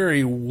all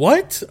very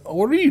what?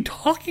 What are you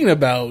talking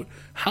about?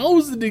 How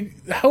are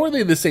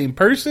they the same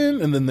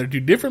person, and then they're two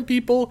different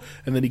people,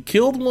 and then he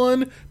killed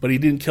one, but he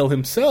didn't kill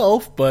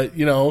himself, but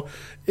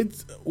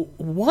it's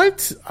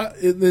what?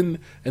 And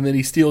then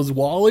he steals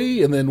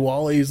Wally, and then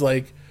Wally's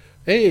like,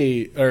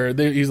 hey,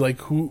 he's like,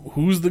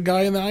 who's the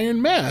guy in the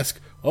iron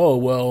mask? Oh,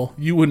 well,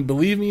 you wouldn't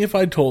believe me if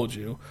I told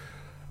you.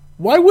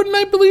 Why wouldn't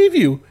I believe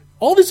you?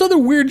 All this other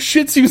weird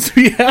shit seems to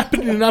be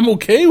happening, and I'm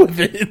okay with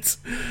it.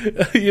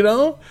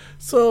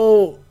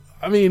 So,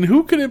 I mean,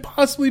 who could it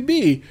possibly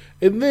be?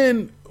 And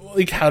then,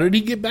 like, how did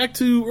he get back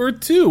to Earth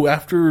 2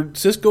 after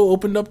Cisco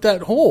opened up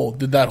that hole?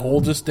 Did that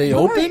hole just stay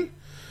open?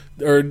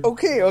 Or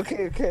Okay.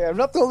 I'm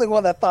not the only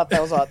one that thought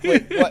that was odd.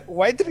 Wait,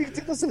 why did he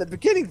do this in the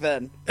beginning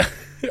then?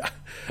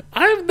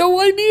 I have no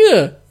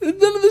idea.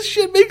 None of this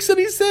shit makes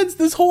any sense.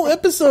 This whole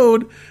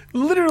episode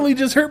literally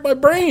just hurt my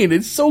brain.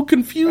 It's so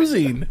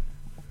confusing.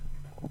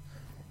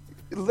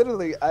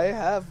 Literally,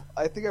 I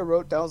think I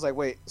wrote down, I was like,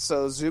 wait,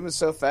 so Zoom is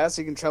so fast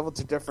he can travel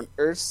to different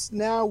Earths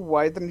now?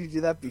 Why didn't he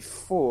do that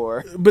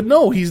before? But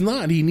no, he's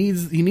not. He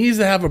needs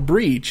to have a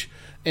breach.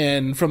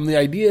 And from the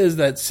idea is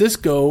that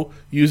Cisco,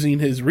 using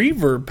his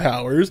reverb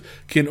powers,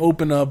 can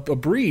open up a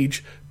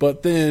breach,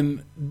 but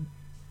then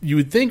you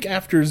would think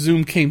after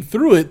Zoom came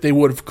through it, they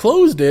would have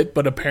closed it,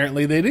 but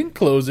apparently they didn't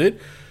close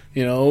it.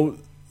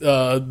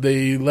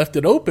 They left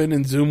it open,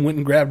 and Zoom went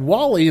and grabbed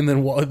Wally, and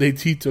then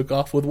he took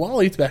off with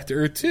Wally back to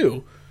Earth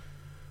 2.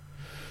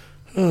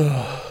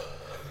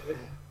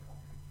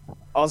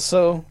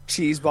 Also,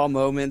 cheeseball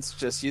moments,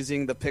 just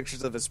using the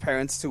pictures of his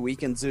parents to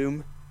weaken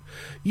Zoom.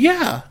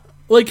 Yeah.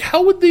 Like,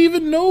 how would they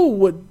even know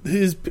what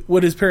his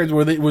parents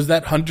were? Was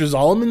that Hunter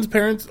Zolomond's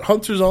parents?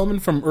 Hunter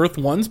Zolomon from Earth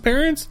 1's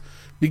parents?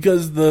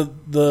 Because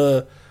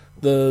the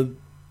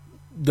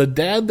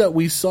dad that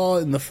we saw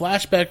in the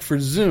flashback for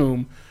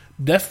Zoom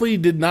definitely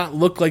did not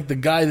look like the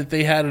guy that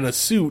they had in a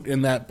suit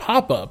in that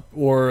pop-up,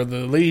 or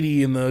the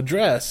lady in the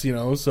dress,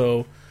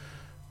 so,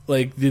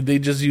 like, did they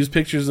just use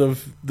pictures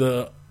of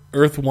the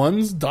Earth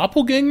 1's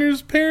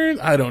doppelganger's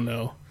parents? I don't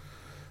know.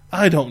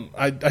 I don't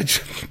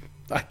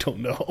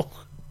know.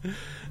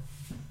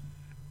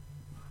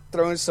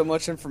 Throwing so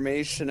much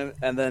information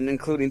and then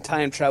including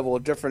time travel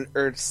of different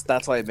Earths,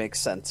 that's why it makes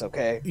sense,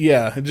 okay?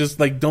 Yeah, just,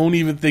 like, don't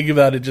even think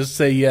about it, just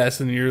say yes,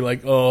 and you're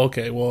like, oh,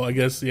 okay, well, I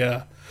guess,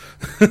 yeah.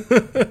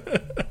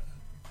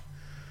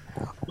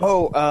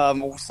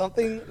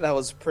 Something that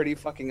was pretty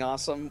fucking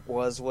awesome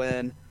was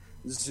when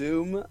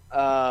Zoom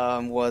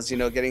was,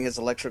 getting his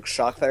electric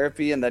shock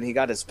therapy, and then he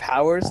got his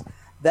powers.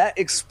 That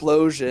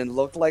explosion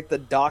looked like the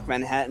Doc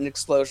Manhattan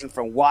explosion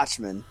from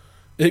Watchmen.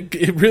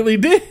 It really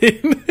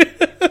did.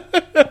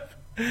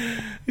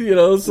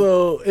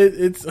 So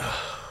it's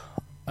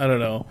I don't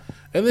know.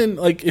 And then,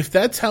 like, if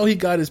that's how he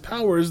got his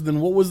powers, then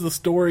what was the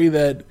story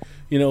that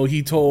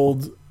he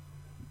told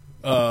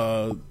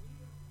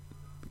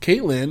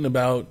Caitlin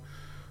about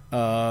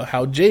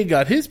how Jay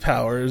got his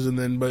powers? And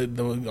then, but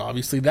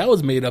obviously that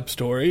was made up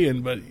story.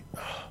 But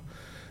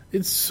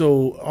it's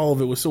so, all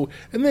of it was so.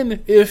 And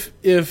then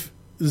if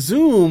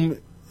Zoom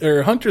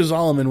or Hunter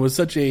Zolomon was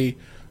such a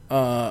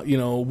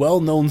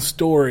well-known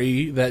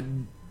story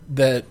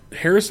that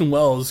Harrison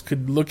Wells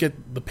could look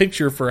at the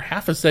picture for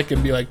half a second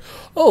and be like,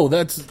 oh,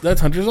 that's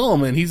Hunter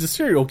Zolomon. He's a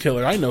serial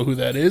killer. I know who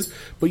that is.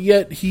 But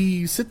yet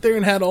he sit there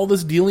and had all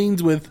this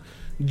dealings with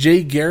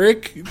Jay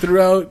Garrick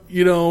throughout,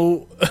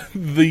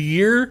 the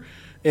year,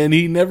 and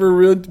he never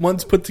really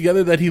once put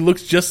together that he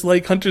looks just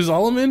like Hunter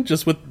Zolomon,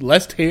 just with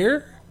less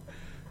hair.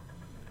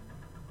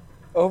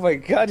 Oh my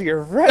God,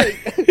 you're right.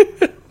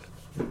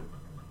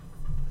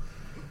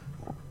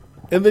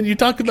 And then you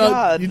talk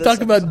about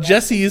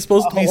Jessie is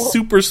supposed to be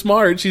super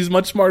smart. She's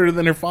much smarter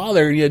than her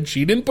father, and yet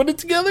she didn't put it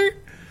together.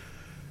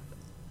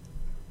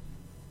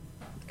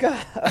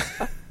 God,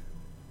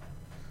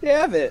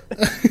 damn it!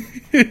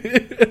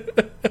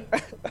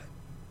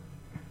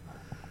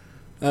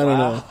 I don't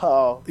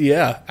know.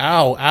 Yeah,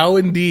 ow,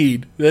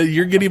 indeed.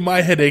 You're getting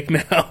my headache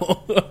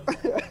now.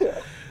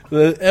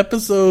 The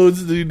episode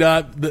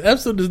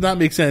does not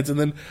make sense. And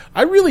then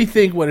I really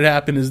think what had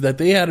happened is that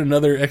they had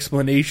another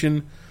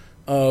explanation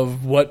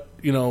of what,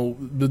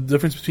 the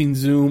difference between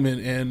Zoom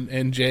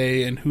and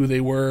Jay and who they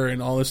were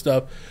and all this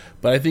stuff.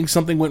 But I think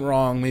something went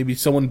wrong. Maybe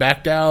someone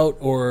backed out,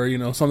 or,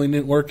 something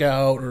didn't work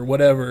out or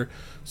whatever.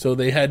 So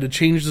they had to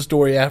change the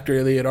story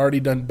after they had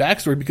already done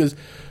backstory. Because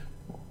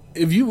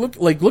if you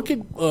look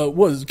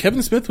at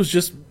Kevin Smith was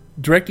just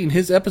directing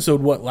his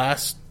episode,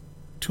 last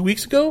 2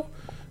 weeks ago?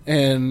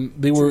 And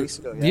they were,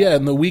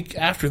 and the week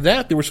after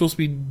that, they were supposed to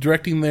be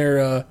directing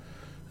their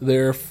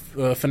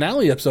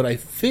finale episode, I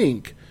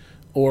think.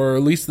 Or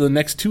at least the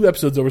next 2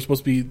 episodes that were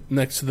supposed to be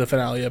next to the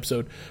finale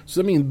episode.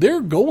 So I mean,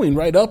 they're going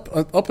right up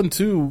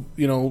into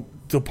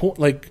the point.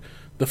 Like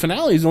the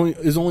finale is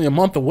only a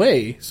month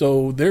away,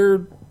 so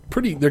they're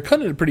cutting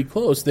it pretty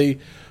close. They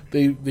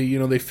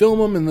film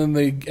them and then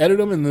they edit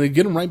them and then they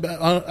get them right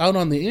back out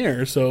on the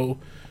air. So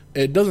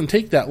it doesn't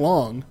take that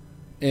long.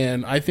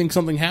 And I think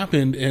something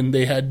happened and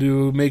they had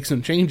to make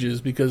some changes,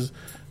 because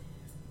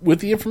with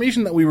the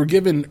information that we were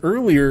given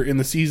earlier in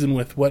the season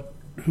with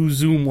who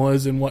Zoom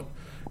was and what.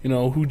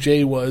 Who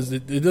Jay was,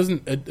 it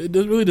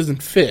really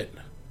doesn't fit.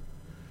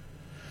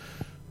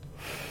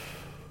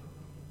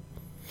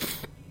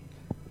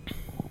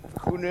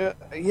 Who knew?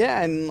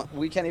 Yeah, and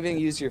we can't even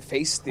use your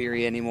face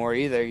theory anymore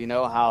either.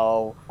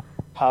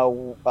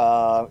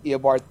 how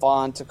Eobard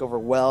Thawne took over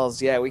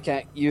Wells. Yeah, we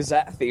can't use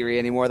that theory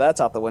anymore.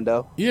 That's out the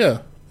window.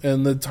 Yeah,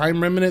 and the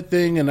time remnant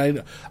thing,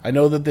 and I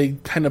know that they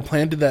kind of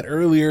planted that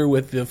earlier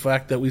with the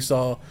fact that we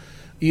saw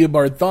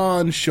Eobard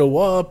Thawne show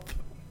up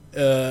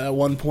at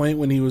one point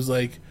when he was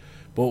like,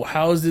 well,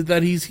 how is it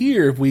that he's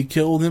here if we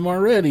killed him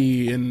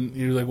already? And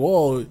you're like,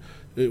 well,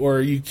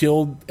 or you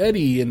killed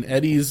Eddie and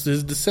Eddie's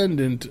his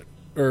descendant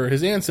or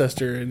his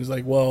ancestor. And he's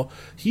like, well,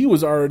 he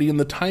was already in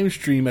the time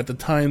stream at the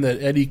time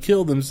that Eddie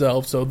killed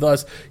himself, so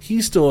thus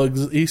he still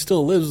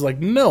lives. Like,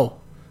 no.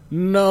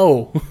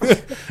 No.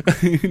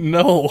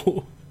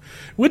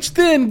 Which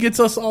then gets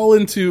us all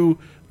into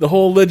the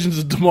whole Legends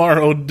of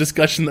Tomorrow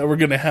discussion that we're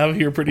going to have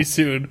here pretty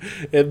soon.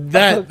 And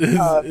that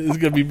is going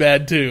to be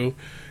bad too.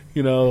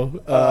 I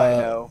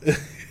know.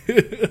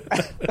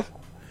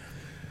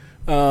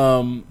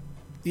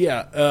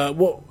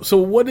 So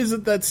what is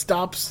it that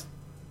stops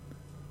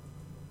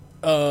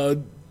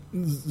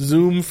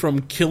Zoom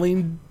from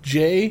killing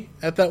Jay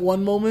at that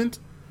one moment?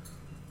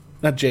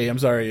 Not Jay, I'm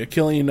sorry.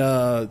 Killing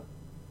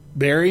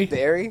Barry?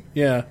 Barry?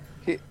 Yeah.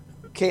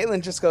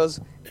 Caitlin just goes,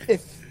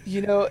 if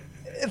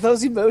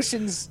those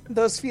emotions,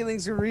 those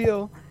feelings are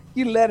real,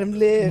 you let him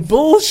live.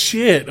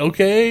 Bullshit,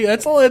 okay?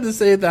 That's all I had to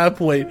say at that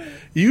point.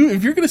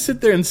 If you're going to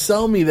sit there and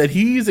sell me that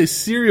he's a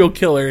serial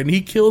killer and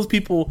he kills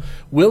people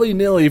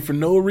willy-nilly for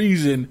no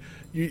reason,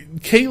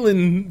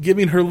 Caitlin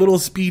giving her little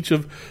speech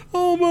of,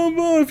 oh,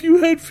 mama, if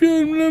you had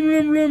feelings, blah,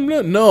 blah, blah,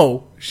 blah.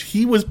 No,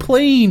 he was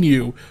playing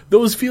you.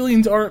 Those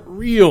feelings aren't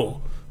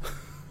real.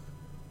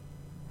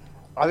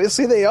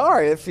 Obviously they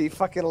are if he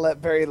fucking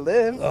let Barry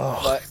live. Oh,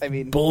 but I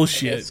mean,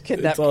 bullshit.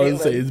 That's all I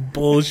say is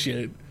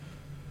bullshit.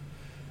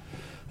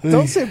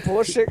 Don't say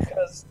bullshit,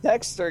 because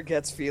Dexter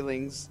gets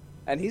feelings,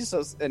 and he's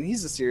a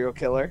serial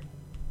killer.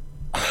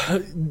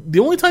 The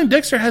only time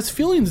Dexter has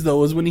feelings,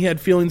 though, is when he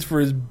had feelings for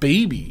his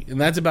baby, and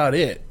that's about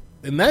it.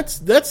 And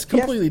that's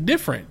completely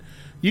different.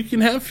 You can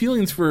have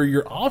feelings for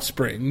your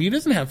offspring. He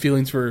doesn't have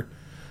feelings for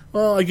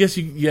Well, I guess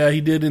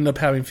he did end up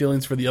having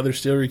feelings for the other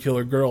serial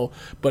killer girl,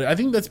 but I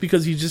think that's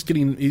because he's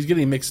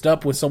getting mixed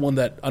up with someone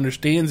that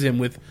understands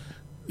him.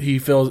 He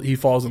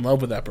falls in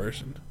love with that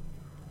person.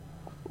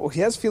 Well,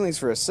 he has feelings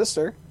for his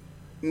sister,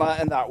 not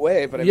in that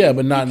way, but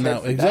but not in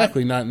that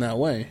exactly, not in that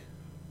way.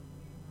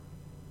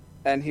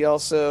 And he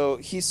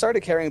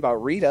started caring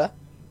about Rita.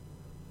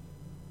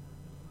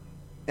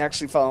 He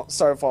actually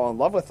started falling in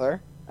love with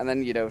her, and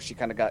then she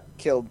kind of got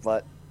killed.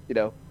 But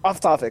off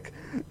topic.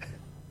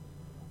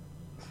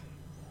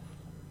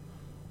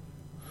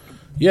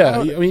 Yeah,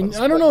 I mean,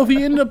 I don't know if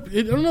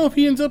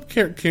he ends up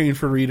caring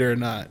for Rita or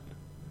not.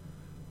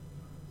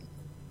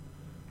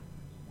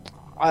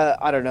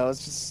 I don't know.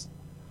 It's just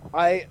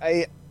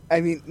I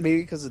mean,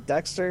 maybe because of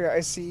Dexter, I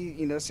see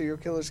serial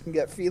killers can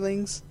get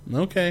feelings.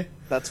 Okay,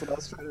 that's what I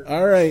was trying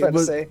to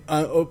say.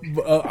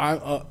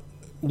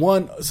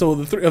 So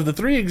of the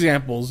three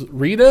examples,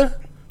 Rita,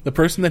 the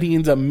person that he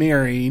ends up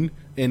marrying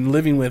and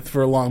living with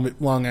for a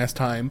long ass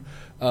time,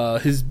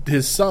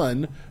 his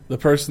son, the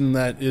person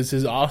that is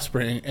his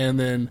offspring, and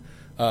then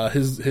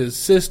his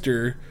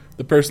sister,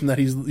 the person that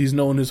he's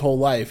known his whole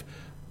life.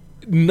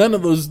 None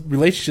of those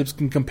relationships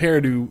can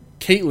compare to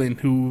Caitlin,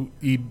 who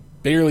he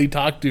barely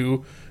talked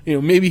to.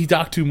 Maybe he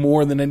talked to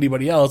more than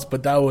anybody else,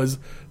 but that was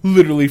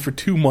literally for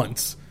 2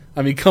 months.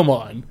 I mean, come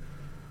on.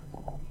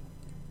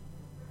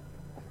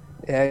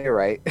 Yeah, you're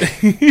right.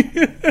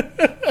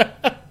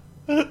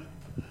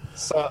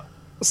 So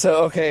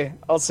okay,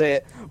 I'll say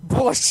it.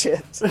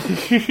 Bullshit.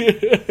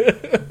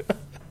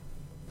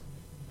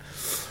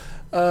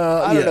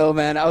 I don't know,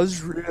 man. I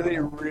was really,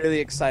 really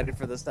excited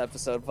for this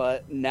episode,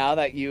 but now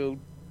that you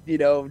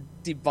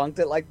debunked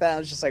it like that, I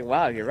was just like,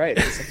 wow, you're right.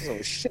 This episode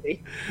was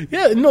shitty.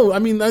 Yeah, no, I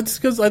mean, that's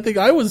because I think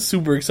I was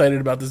super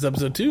excited about this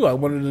episode too. I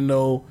wanted to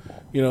know,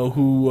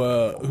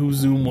 who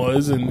Zoom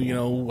was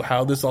and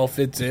how this all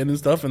fits in and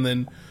stuff, and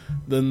then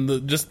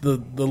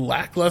the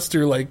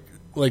lackluster like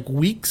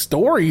weak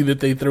story that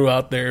they threw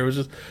out there. It was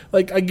just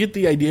like, I get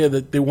the idea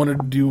that they wanted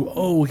to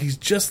do, he's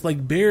just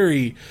like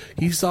Barry.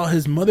 He saw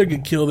his mother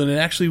get killed and it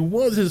actually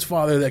was his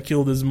father that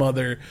killed his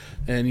mother,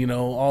 and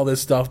all this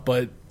stuff,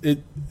 but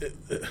it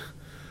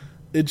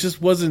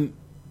just wasn't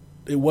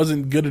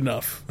good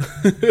enough.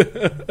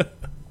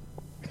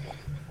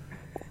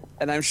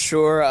 And I'm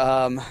sure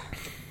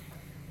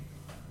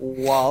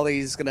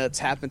Wally's gonna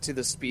tap into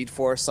the Speed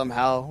Force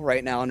somehow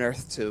right now on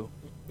Earth too.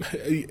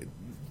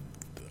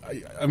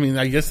 I mean,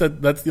 I guess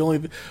that's the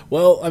only.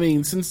 Well, I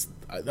mean, since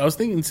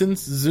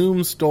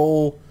Zoom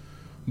stole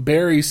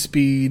Barry's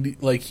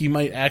speed, like he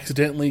might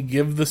accidentally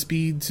give the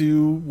speed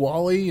to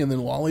Wally, and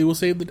then Wally will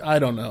save the. I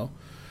don't know.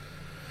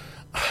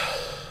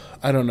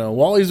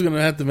 Wally's going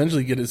to have to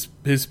eventually get his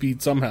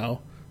speed somehow,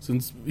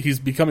 since he's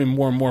becoming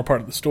more and more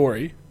part of the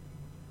story.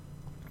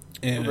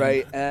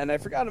 Right, and I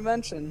forgot to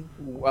mention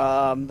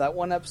that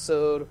one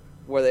episode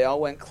where they all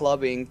went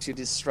clubbing to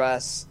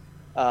distress.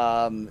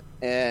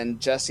 And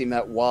Jessie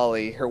met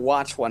Wally. Her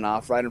watch went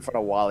off right in front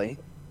of Wally.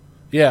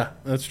 Yeah,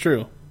 that's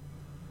true.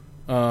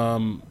 We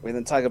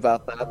didn't talk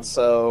about that,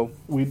 so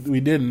we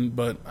didn't.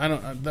 But I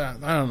don't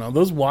know.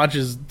 Those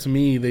watches, to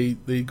me,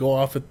 they go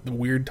off at the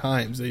weird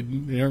times.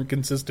 They aren't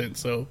consistent,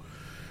 so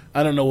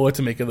I don't know what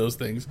to make of those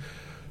things.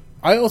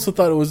 I also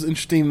thought it was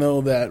interesting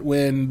though that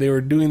when they were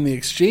doing the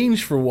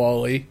exchange for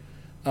Wally,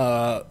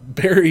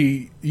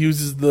 Barry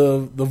uses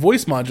the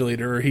voice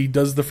modulator, or he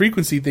does the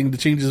frequency thing to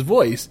change his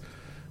voice.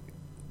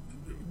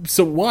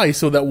 So why?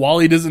 So that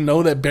Wally doesn't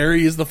know that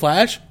Barry is the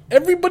Flash?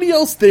 Everybody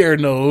else there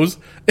knows.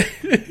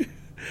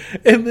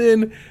 And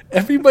then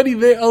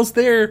everybody else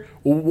there,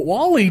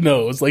 Wally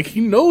knows. Like, he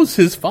knows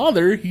his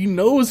father, he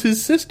knows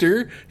his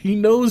sister, he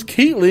knows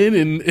Caitlin,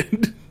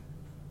 and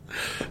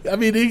I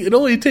mean, it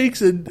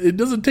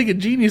doesn't take a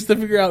genius to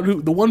figure out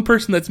who the one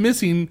person that's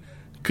missing.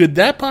 Could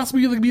that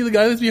possibly be the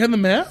guy that's behind the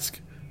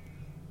mask?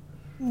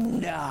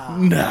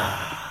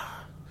 Nah.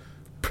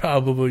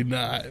 Probably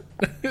not.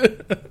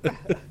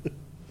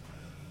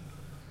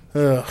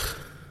 Ugh.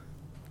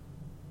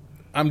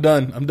 I'm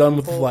done. I'm done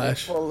with the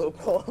Flash.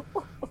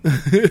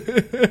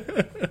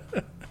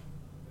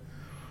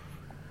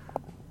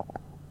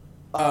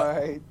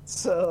 Alright,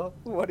 so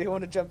what do you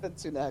want to jump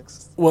into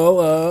next?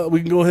 Well,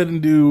 we can go ahead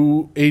and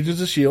do Agents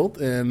of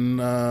S.H.I.E.L.D., and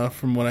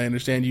from what I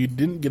understand, you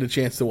didn't get a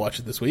chance to watch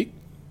it this week.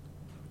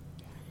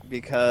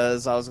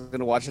 Because I was going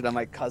to watch it on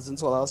my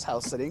cousin's while I was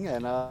house sitting,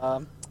 and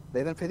they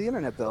didn't pay the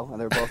internet bill,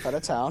 and they were both out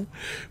of town.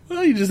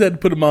 Well, you just had to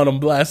put them out on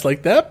blast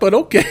like that, but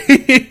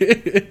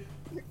okay.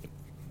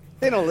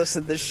 They don't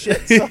listen to this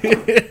shit, so.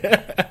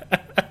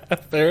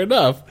 Fair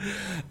enough.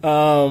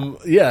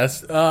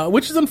 Yes,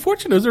 which is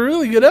unfortunate. It was a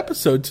really good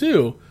episode,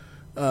 too.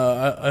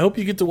 I hope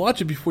you get to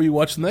watch it before you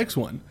watch the next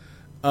one.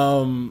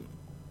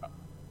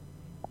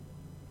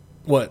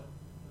 What?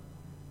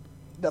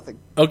 Nothing.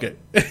 Okay.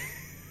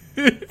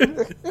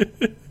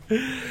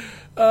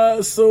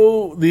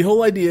 So the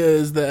whole idea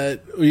is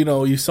that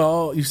you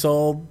saw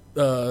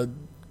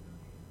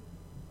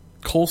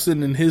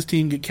Coulson and his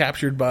team get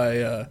captured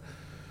by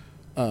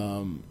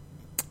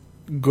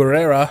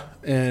Guerrera,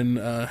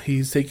 and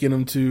he's taking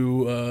them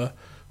to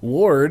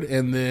Ward,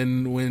 and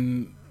then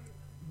when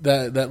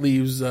that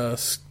leaves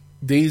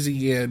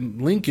Daisy and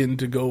Lincoln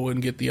to go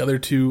and get the other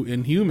two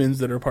Inhumans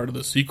that are part of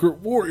the Secret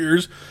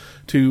Warriors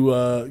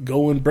to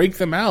go and break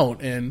them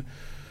out. And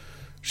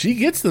she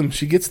gets them.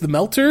 She gets the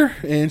Melter,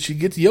 and she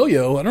gets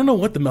Yo-Yo. I don't know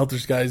what the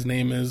Melter's guy's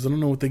name is. I don't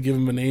know what they give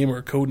him a name or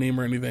a code name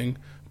or anything.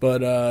 But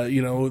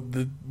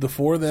the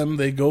four of them,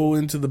 they go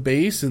into the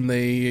base and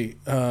they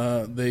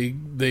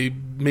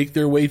make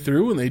their way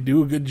through, and they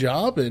do a good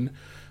job, and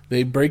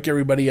they break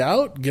everybody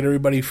out, get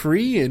everybody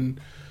free,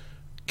 and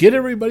get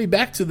everybody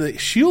back to the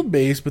SHIELD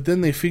base. But then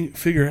they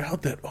figure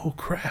out that, oh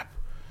crap.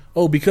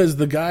 Oh, because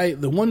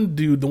the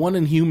one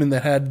Inhuman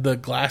that had the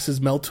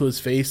glasses melt to his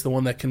face, the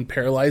one that can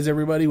paralyze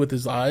everybody with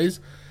his eyes,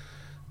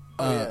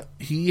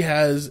 he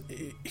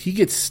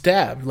gets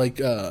stabbed. Like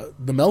the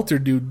Melter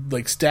dude,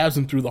 like stabs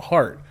him through the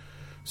heart,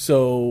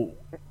 so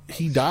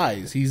he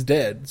dies. He's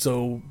dead.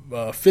 So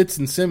Fitz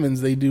and Simmons,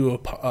 they do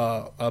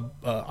a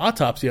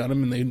autopsy on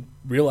him, and they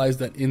realize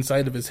that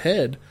inside of his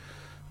head,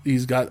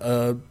 he's got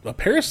a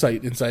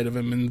parasite inside of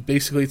him, and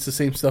basically it's the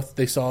same stuff that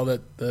they saw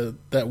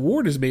that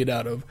Ward is made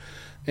out of.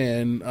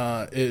 And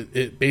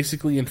it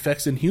basically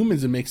infects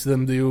Inhumans and makes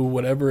them do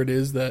whatever it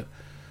is that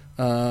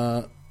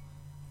Ward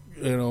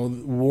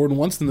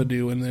wants them to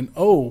do. And then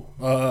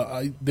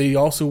they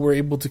also were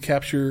able to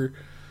capture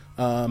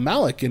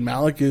Malik, and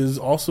Malik is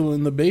also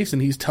in the base,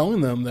 and he's telling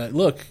them that,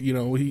 look,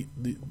 the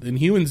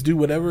Inhumans do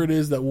whatever it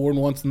is that Ward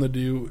wants them to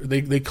do.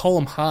 They call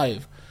him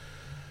Hive.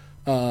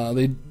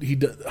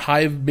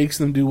 Hive makes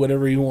them do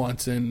whatever he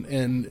wants,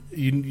 and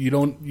you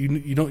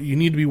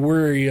need to be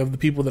wary of the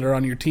people that are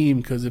on your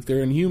team, because if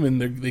they're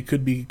Inhuman, they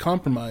could be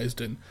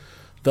compromised, and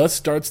thus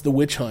starts the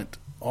witch hunt.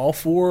 All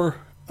four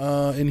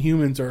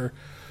Inhumans are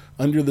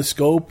under the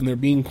scope, and they're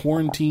being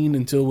quarantined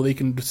until they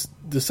can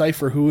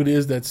decipher who it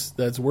is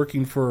that's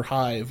working for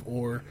Hive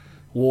or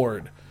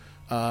Ward.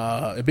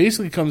 It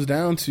basically comes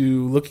down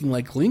to looking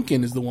like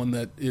Lincoln is the one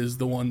that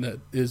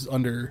is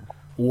under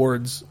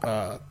Ward's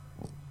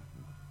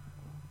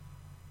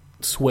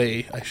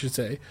sway, I should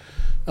say,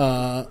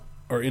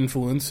 or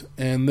influence.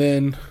 And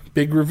then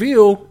big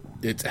reveal,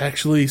 it's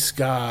actually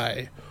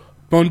Skye.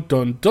 Dun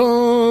dun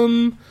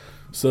dun.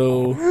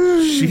 So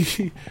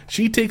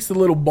she takes the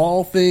little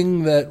ball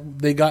thing that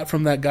they got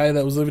from that guy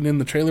that was living in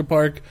the trailer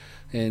park,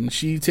 and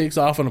she takes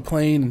off on a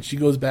plane, and she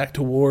goes back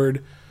to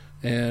Ward,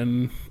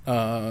 and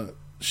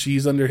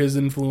she's under his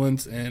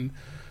influence, and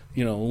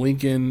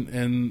Lincoln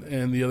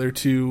and the other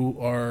two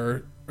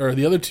were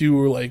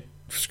like,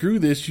 screw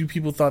this, you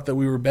people thought that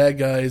we were bad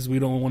guys, we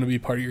don't want to be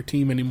part of your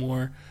team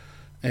anymore.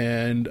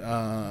 And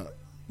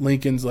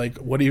Lincoln's like,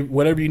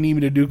 whatever you need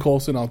me to do,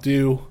 Coulson, I'll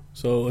do,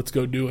 so let's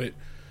go do it.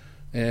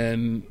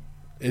 And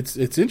it's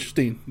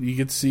interesting. You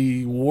get to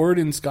see Ward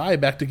and Skye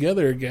back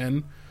together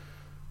again,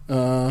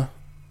 but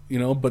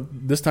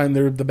this time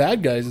they're the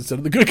bad guys instead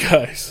of the good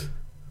guys.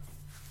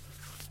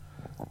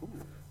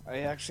 I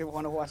actually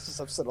want to watch this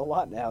episode a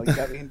lot now. You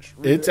got me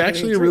it's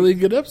actually a really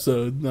good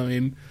episode. I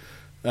mean,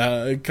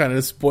 it kind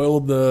of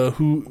spoiled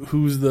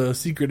who's the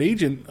secret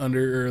agent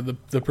under, or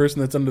the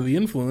person that's under the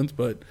influence,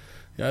 but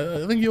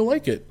I think you'll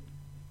like it.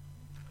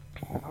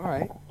 All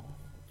right.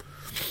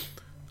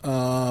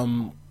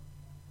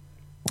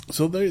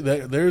 So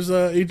there's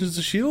Agents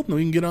of S.H.I.E.L.D., and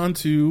we can get on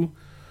to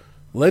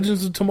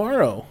Legends of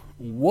Tomorrow.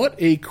 What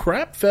a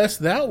crap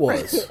fest that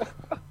was.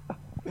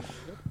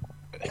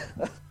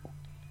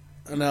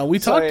 Now, we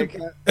talked...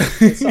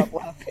 Stop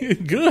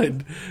laughing.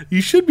 Good.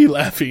 You should be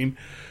laughing,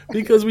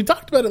 because we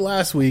talked about it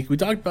last week. We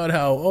talked about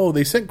how,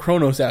 they sent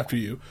Kronos after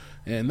you,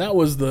 and that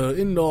was the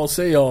end-all,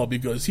 say-all,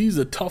 because he's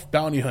a tough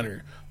bounty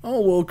hunter.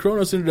 Oh, well,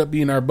 Kronos ended up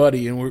being our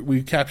buddy, and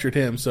we captured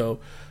him, so...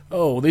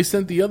 Oh, they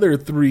sent the other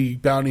 3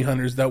 bounty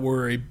hunters that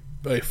were a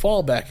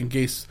fallback in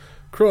case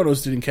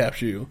Kronos didn't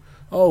capture you.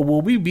 Oh, well,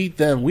 we beat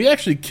them. We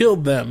actually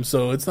killed them,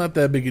 so it's not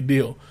that big a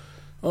deal.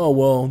 Oh,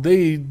 well,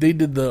 they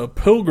did the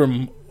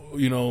Pilgrim,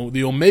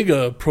 the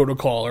Omega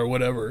protocol or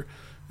whatever.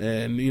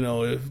 And,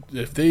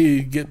 if they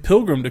get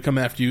Pilgrim to come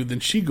after you,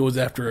 then she goes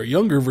after a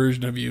younger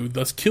version of you,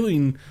 thus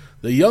killing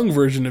the young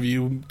version of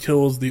you,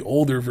 kills the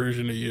older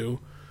version of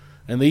you.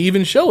 And they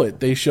even show it.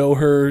 They show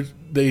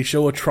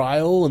a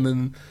trial, and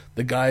then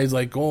the guy's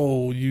like,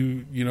 oh,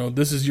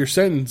 this is your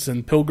sentence.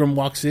 And Pilgrim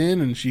walks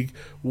in, and she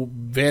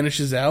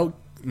vanishes out.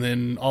 And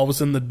then all of a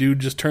sudden the dude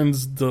just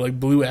turns to like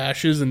blue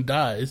ashes and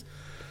dies.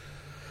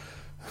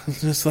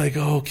 It's just like,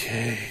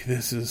 okay,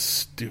 this is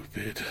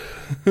stupid.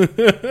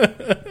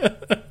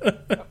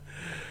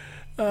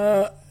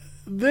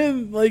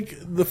 Then, like,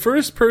 the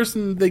first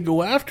person they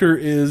go after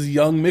is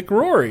young Mick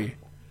Rory.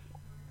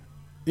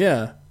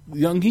 Yeah,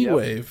 young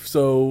Heatwave. Yep.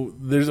 So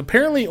there's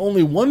apparently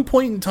only one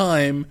point in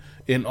time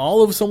in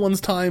all of someone's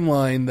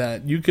timeline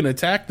that you can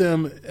attack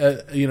them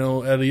at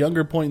a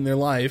younger point in their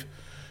life,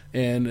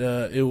 and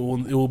it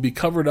will be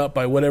covered up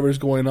by whatever's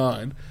going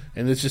on.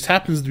 And this just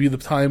happens to be the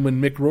time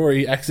when Mick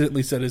Rory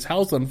accidentally set his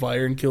house on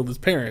fire and killed his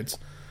parents.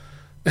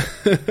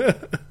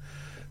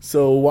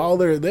 So while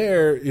they're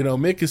there,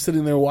 Mick is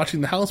sitting there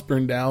watching the house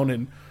burn down,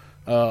 and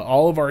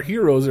all of our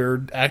heroes are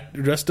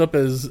dressed up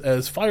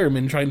as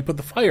firemen trying to put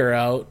the fire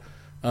out.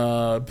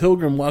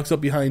 Pilgrim walks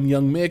up behind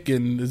young Mick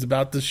and is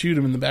about to shoot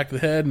him in the back of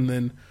the head, and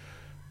then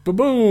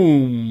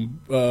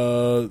ba-boom!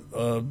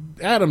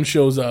 Adam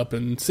shows up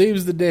and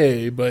saves the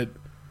day, but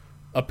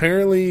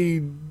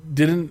apparently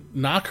didn't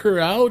knock her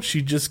out.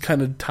 She just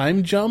kind of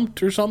time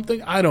jumped or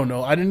something. I don't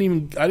know. I didn't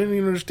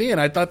even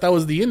understand. I thought that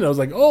was the end. I was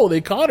like, oh,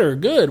 they caught her.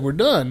 Good, we're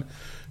done.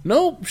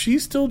 Nope,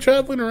 she's still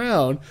traveling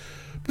around.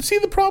 But see,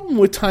 the problem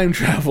with time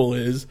travel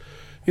is,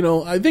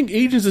 I think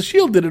Agents of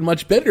S.H.I.E.L.D. did it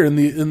much better in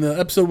the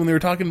episode when they were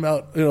talking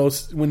about,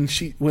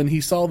 when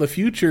he saw the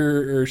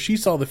future, or she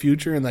saw the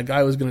future, and that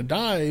guy was going to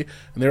die,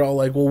 and they're all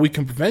like, well, we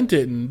can prevent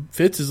it, and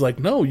Fitz is like,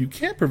 no, you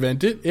can't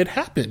prevent it. It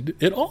happened.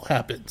 It all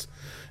happens.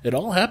 It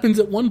all happens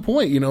at one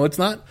point. It's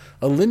not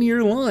a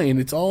linear line.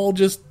 It's all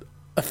just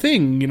a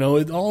thing.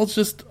 It all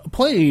just a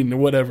plane or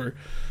whatever.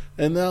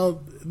 And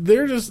now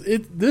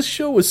this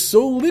show is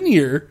so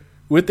linear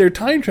with their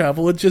time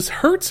travel. It just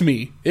hurts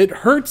me. It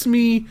hurts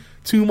me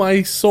to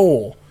my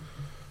soul.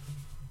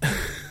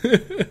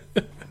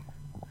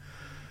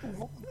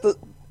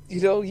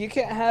 You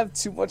can't have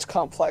too much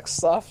complex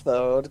stuff,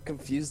 though, to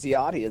confuse the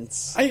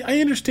audience.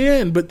 I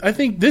understand, but I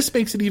think this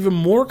makes it even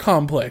more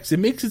complex. It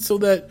makes it so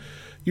that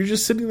you're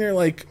just sitting there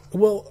like,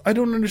 well, I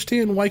don't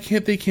understand. Why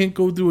they can't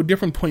go through a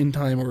different point in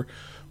time? Or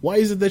why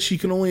is it that she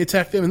can only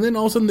attack them? And then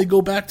all of a sudden they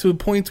go back to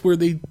points where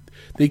they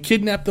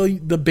kidnap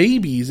the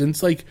babies. And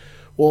it's like,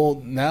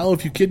 well, now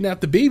if you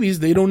kidnap the babies,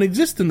 they don't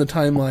exist in the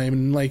timeline.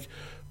 And like,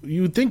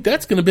 you would think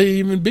that's going to be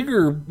even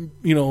bigger,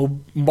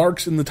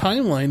 marks in the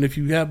timeline if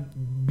you have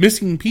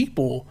missing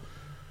people.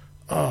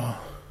 But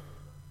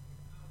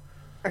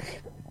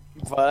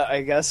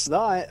I guess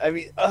not. I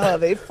mean,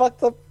 they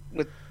fucked up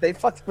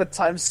with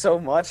time so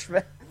much,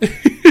 man.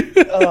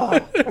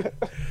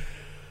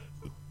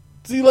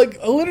 See,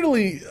 like,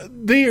 literally,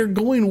 they are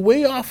going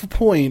way off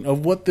point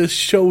of what this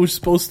show is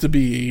supposed to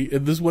be,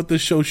 and what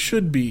this show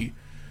should be.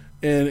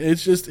 And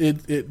it's just,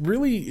 it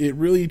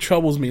really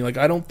troubles me. Like,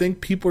 I don't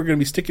think people are going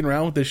to be sticking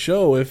around with this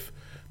show if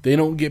they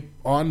don't get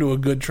onto a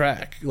good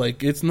track.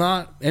 Like, it's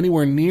not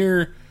anywhere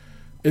near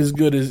as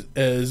good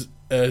as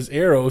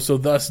Arrow, so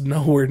thus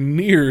nowhere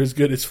near as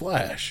good as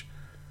Flash.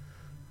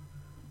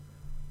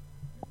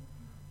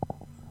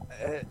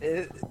 I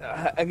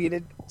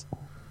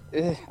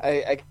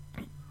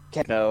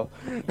can't know.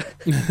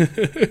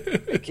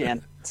 I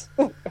can't.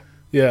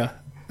 Yeah,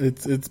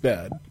 it's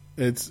bad.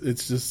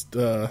 It's just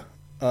like,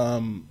 I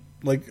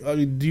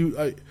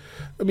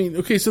mean,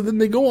 okay, so then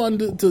they go on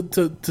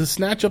to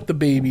snatch up the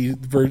baby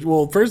version.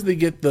 Well, first they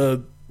get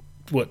the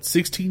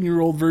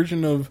 16-year-old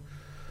version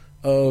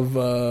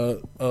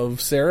of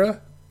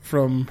Sarah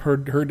from her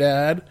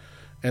dad,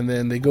 and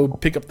then they go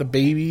pick up the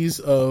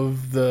babies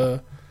of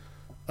the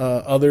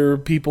other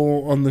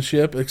people on the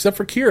ship, except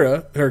for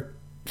Kendra,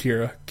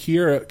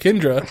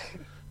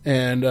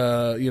 and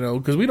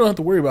because we don't have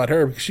to worry about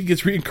her because she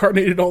gets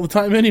reincarnated all the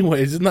time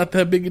anyways. It's not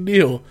that big a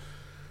deal.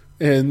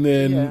 And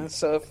then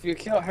so if you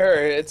kill her,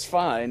 it's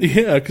fine.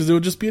 Yeah, because it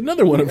would just be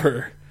another one of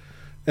her.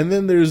 And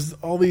then there's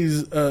all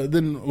these.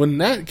 Then when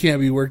that can't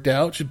be worked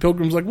out,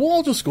 Pilgrim's like, "Well,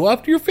 I'll just go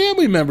after your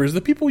family members,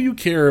 the people you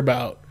care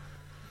about."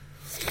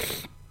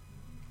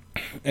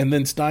 And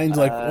then Stein's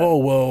like, "Oh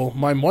well,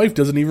 my wife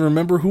doesn't even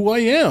remember who I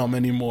am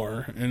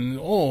anymore." And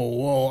oh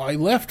well, I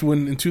left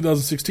in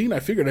 2016. I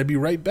figured I'd be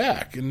right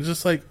back. And it's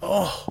just like,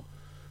 oh,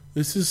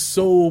 this is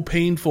so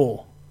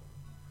painful.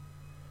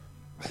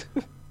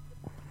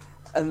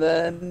 And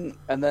then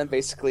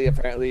basically,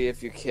 apparently,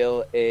 if you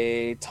kill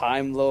a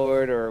Time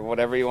Lord or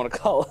whatever you want to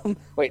call him,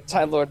 wait,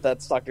 Time Lord,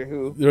 that's Doctor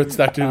Who. It's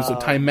Doctor Who, so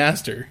Time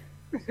Master.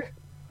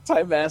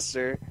 Time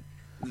Master.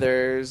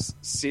 There's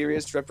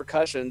serious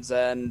repercussions,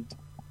 and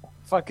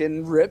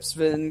fucking Rip's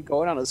been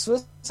going on a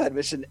suicide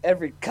mission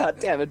every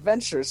goddamn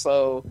adventure.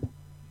 So,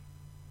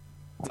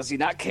 does he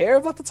not care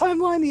about the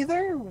timeline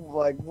either?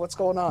 Like, what's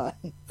going on?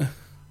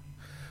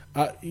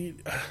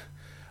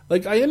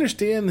 Like, I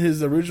understand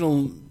his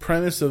original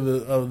premise of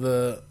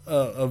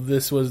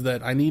this was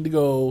that I need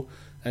to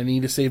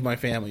save my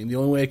family. And the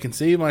only way I can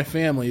save my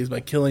family is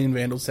by killing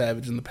Vandal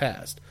Savage in the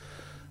past.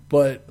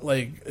 But,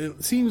 like,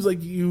 it seems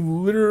like you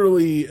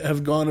literally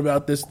have gone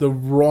about this the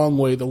wrong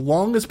way, the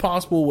longest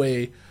possible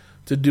way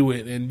to do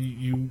it,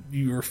 and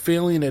you're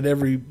failing at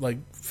every, like,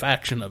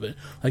 faction of it.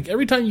 Like,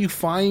 every time you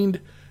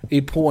find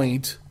a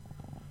point,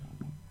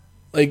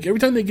 like, every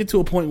time they get to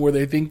a point where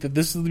they think that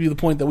this is to be the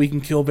point that we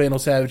can kill Vandal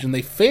Savage, and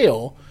they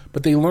fail,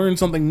 but they learn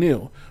something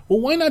new.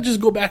 Well, why not just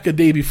go back a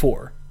day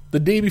before? The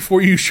day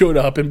before you showed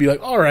up and be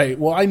like, all right,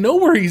 well, I know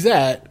where he's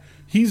at.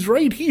 He's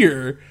right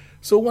here.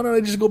 So why don't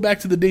I just go back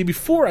to the day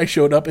before I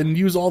showed up and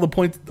use all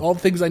the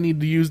things I need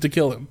to use to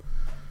kill him?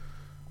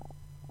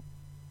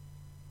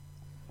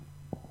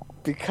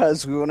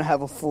 Because we want to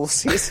have a full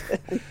season.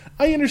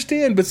 I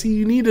understand, but see,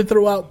 you need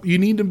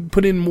to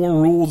put in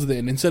more rules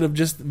then, instead of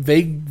just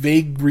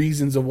vague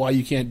reasons of why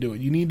you can't do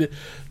it. You need to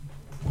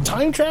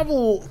time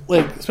travel,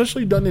 like,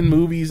 especially done in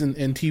movies and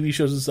TV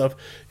shows and stuff.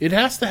 It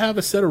has to have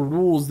a set of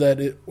rules that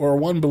are,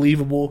 one,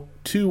 believable,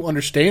 two,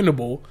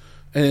 understandable,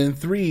 and then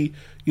 3,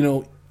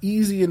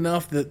 easy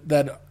enough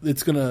that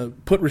it's going to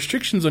put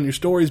restrictions on your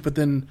stories, but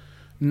then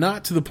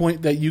not to the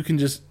point that you can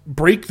just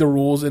break the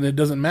rules and it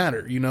doesn't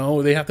matter.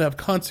 They have to have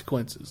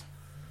consequences.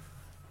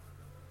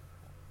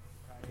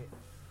 Right,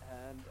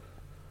 and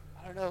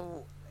I don't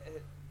know.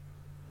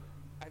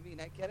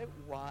 I get it.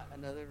 Why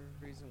another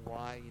reason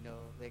why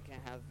they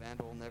can't have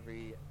Vandal in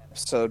every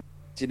episode.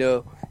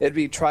 It'd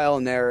be trial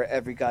and error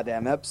every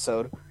goddamn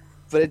episode,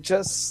 but it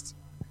just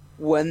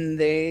when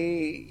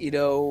they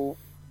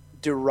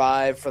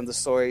derive from the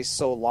story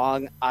so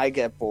long, I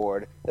get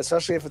bored,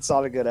 especially if it's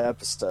not a good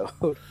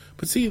episode.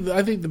 But see,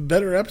 I think the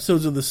better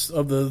episodes of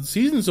the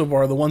season so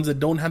far are the ones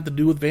that don't have to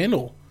do with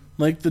Vandal.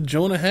 Like the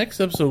Jonah Hex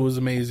episode was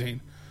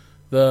amazing.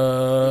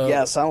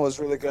 That was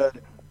really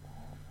good.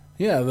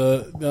 Yeah,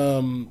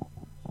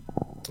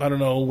 I don't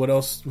know what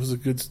else was a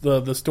good.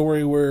 The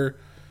story where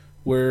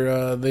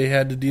they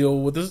had to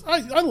deal with this.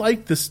 I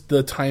liked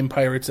the Time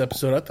Pirates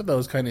episode. I thought that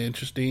was kind of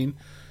interesting.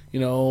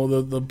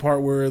 The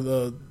part where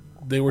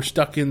they were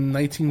stuck in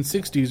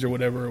 1960s or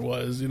whatever it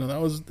was.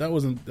 That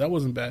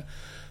wasn't bad.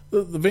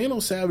 The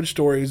Vandal Savage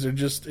stories are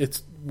just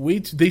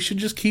they should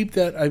just keep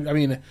that. I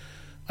mean,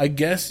 I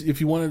guess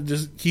if you want to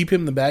just keep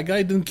him the bad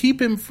guy, then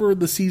keep him for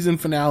the season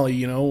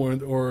finale, or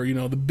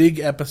the big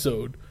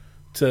episode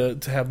to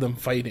have them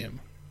fight him.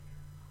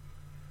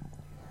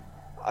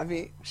 I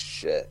mean,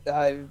 shit.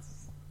 Another thing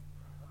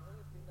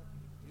that they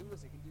can do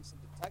is they can do some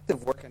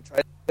detective work and try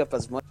to pick up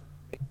as much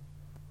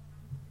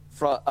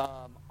from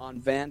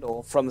on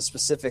Vandal from a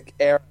specific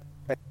era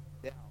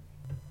down.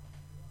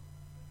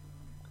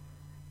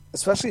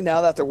 Especially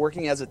now that they're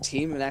working as a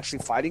team and actually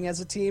fighting as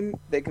a team,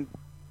 they can,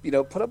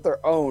 put up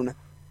their own.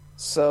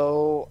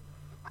 So,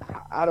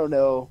 I don't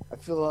know. I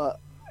feel,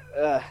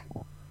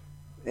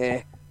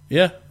 eh.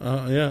 Yeah,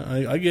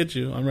 I get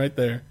you. I'm right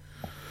there.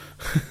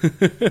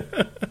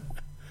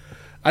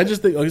 I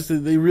just think, like I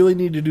said, they really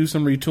need to do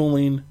some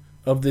retooling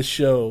of this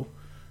show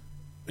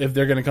if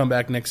they're going to come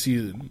back next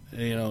season.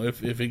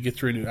 If it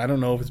gets renewed, I don't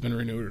know if it's been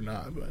renewed or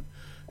not, but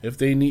if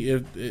they need, I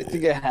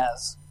think it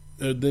has.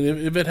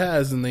 If it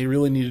has, then they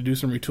really need to do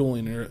some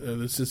retooling, or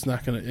it's just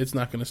not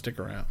gonna stick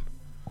around.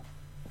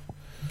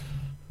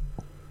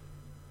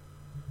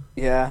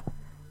 Yeah,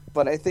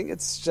 but I think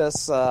it's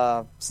just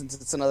since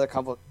it's another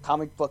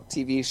comic book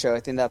TV show,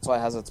 I think that's why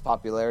it has its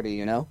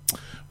popularity.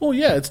 Well,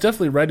 yeah, it's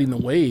definitely riding the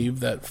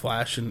wave that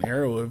Flash and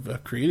Arrow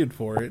have created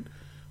for it,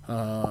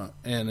 and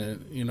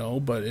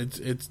but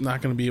it's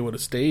not going to be able to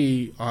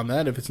stay on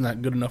that if it's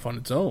not good enough on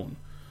its own.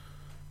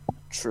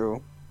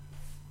 True.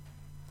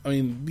 I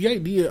mean, the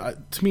idea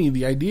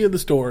of the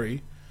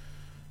story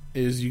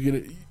is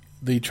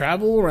they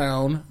travel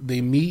around,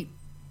 they meet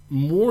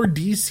more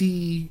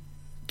DC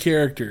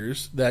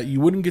characters that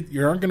you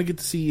aren't going to get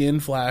to see in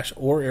Flash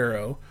or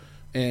Arrow,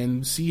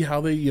 and see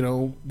how they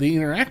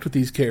interact with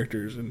these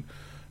characters, and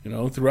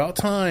throughout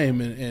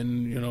time,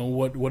 and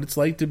what it's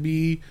like to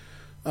be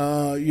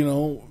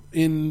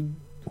in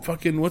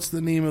fucking, what's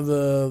the name of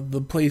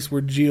the place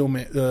where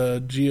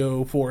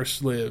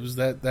Geoforce lives,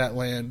 that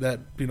land,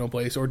 that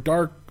place, or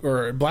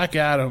Black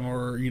Adam,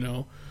 or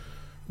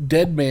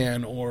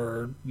Deadman,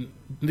 or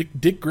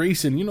Dick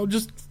Grayson,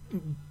 just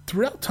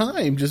throughout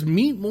time, just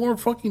meet more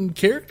fucking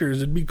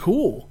characters. It'd be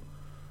cool,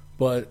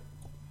 but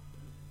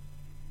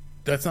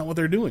that's not what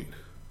they're doing.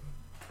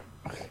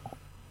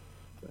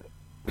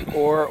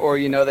 Or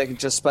they can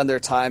just spend their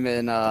time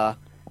in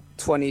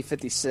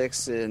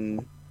 2056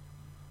 in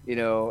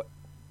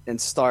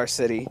Star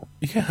City.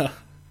 Yeah.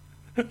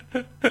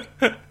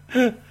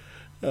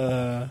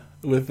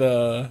 With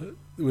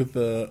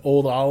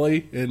old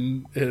Ollie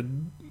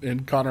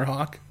and Connor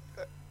Hawke.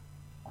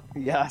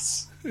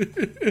 Yes.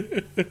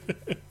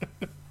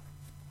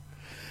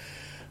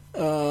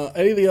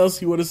 Anything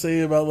else you want to say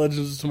about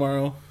Legends of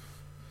Tomorrow?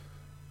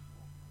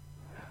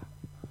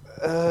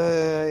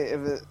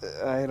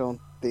 I don't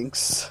think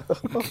so.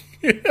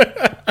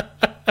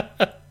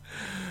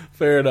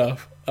 Fair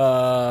enough.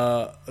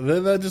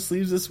 Then that just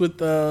leaves us with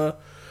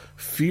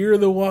Fear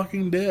the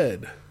Walking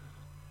Dead,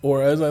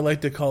 or as I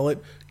like to call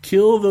it,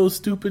 Kill Those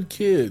Stupid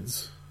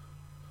Kids.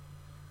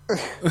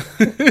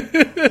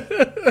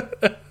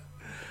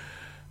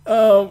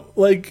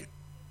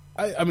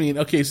 I mean,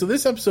 okay, so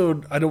this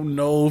episode, I don't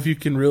know if you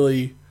can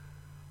really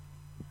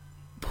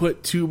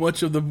put too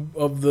much of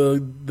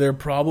their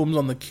problems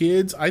on the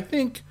kids. I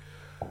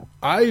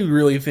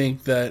really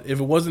think that if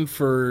it wasn't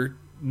for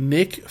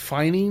Nick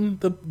finding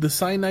the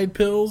cyanide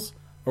pills,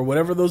 or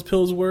whatever those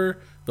pills were,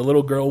 the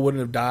little girl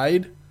wouldn't have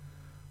died,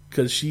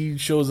 because she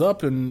shows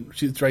up and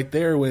she's right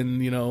there when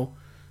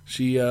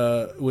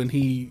when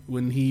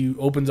he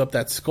opens up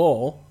that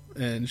skull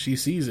and she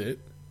sees it.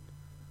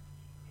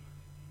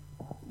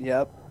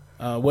 Yep.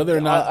 Whether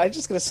or not, I'm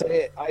just gonna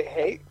say I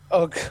hate.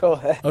 Oh, go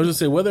ahead. I was gonna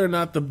say whether or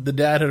not the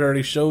dad had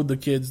already showed the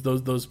kids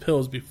those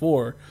pills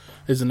before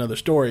is another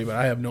story, but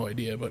I have no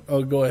idea. But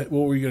go ahead.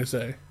 What were you gonna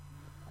say?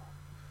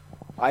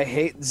 I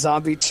hate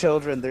zombie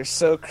children. They're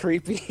so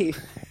creepy.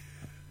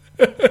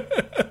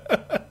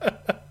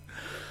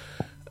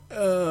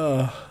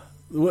 I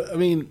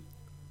mean,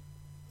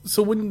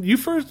 So when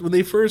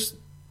they first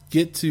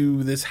get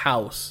to this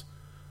house,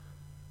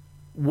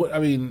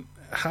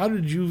 how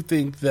did you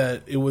think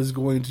that it was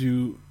going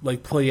to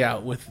like play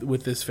out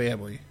with this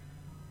family?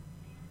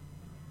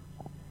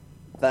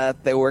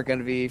 That they were going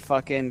to be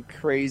fucking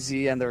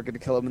crazy and they were going to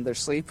kill them in their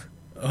sleep.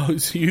 Oh,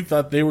 so you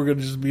thought they were going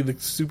to just be the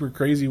super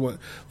crazy one?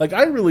 Like,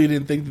 I really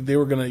didn't think that they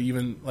were going to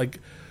even like.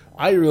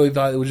 I really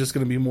thought it was just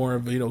going to be more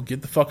of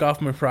get the fuck off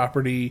my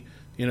property,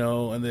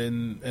 and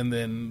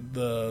then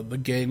the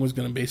gang was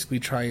going to basically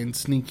try and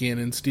sneak in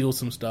and steal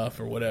some stuff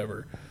or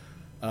whatever.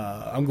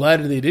 I'm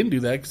glad that they didn't do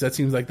that because that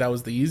seems like that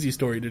was the easy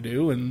story to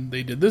do, and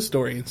they did this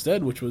story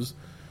instead, which was,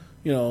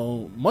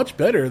 much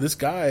better. This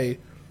guy,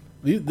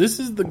 this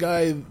is the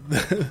guy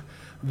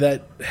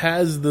that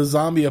has the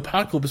zombie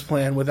apocalypse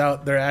plan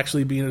without there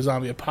actually being a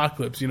zombie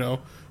apocalypse.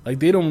 Like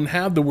they don't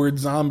have the word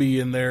zombie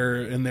in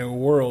their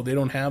world. They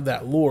don't have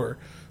that lore.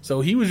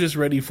 So he was just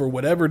ready for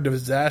whatever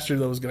disaster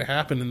that was going to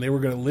happen, and they were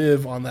going to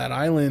live on that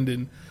island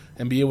and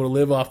be able to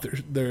live off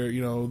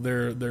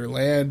their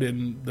land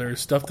and their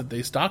stuff that they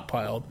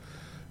stockpiled.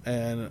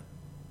 And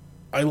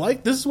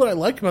this is what I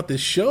like about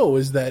this show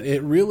is that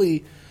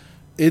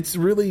it's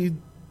really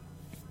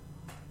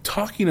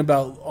talking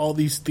about all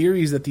these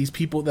theories that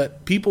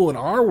people in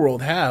our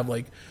world have.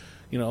 Like,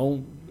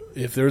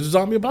 if there's a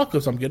zombie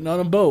apocalypse, I'm getting on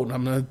a boat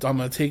and I'm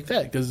gonna take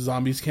that because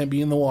zombies can't be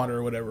in the water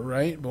or whatever,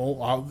 right?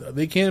 Well,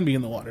 they can be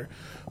in the water.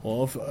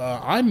 Well, if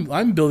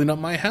I'm building up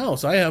my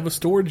house, I have a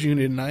storage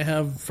unit and I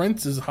have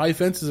high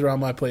fences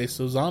around my place,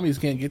 so zombies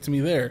can't get to me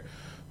there.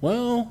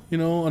 Well,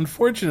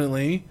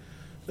 unfortunately,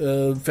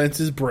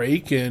 fences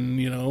break and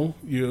the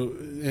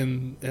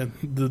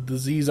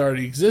disease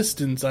already exists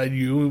inside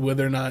you,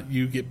 whether or not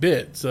you get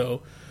bit.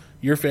 So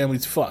your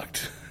family's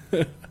fucked.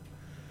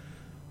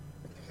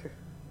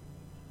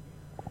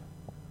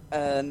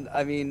 And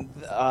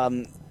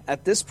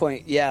at this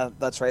point, yeah,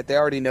 that's right. They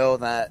already know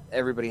that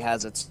everybody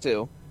has it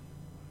too.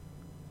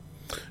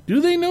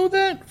 Do they know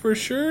that for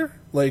sure?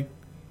 Like,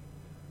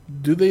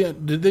 did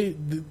they?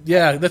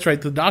 Yeah, that's right.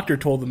 The doctor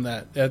told them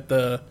that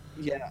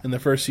in the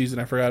first season.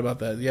 I forgot about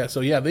that. Yeah,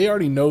 so yeah, they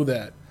already know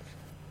that,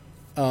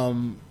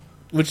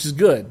 which is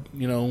good.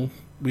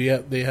 They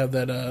have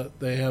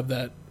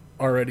that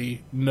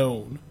already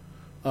known.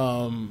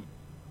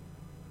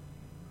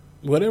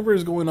 Whatever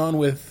is going on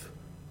with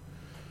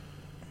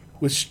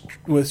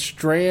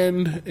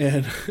Strand,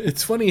 and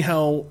it's funny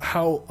how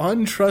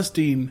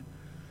untrusting.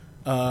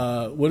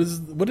 What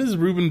is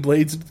Ruben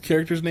Blades'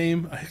 character's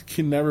name? I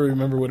can never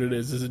remember what it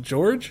is. Is it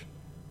George?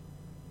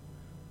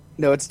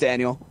 No, it's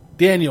Daniel.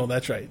 Daniel,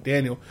 that's right.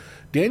 Daniel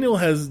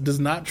does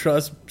not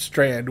trust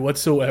Strand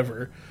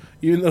whatsoever.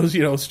 Even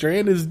though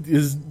Strand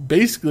is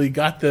basically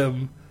got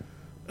them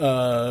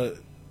to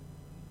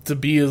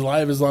be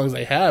alive as long as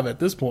they have at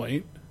this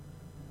point.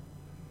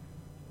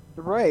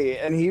 Right,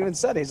 and he even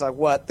said, he's like,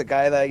 what, the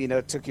guy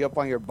that, took you up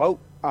on your boat,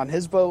 on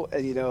his boat,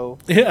 and,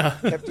 yeah,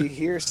 kept you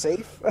here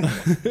safe?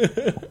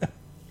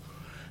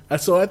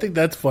 So I think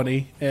that's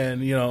funny,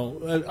 and,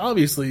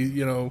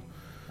 obviously,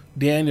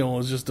 Daniel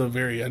is just a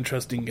very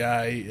untrusting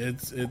guy.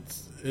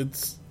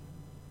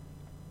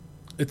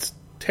 It's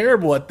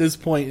terrible at this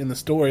point in the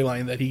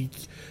storyline that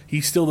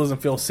he still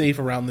doesn't feel safe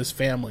around this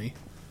family.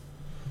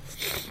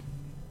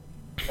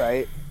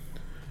 Right.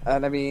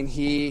 And,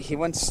 he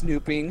went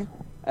snooping,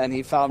 and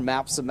he found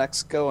maps of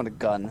Mexico and a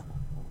gun.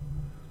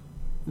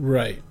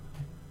 Right.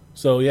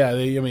 So yeah,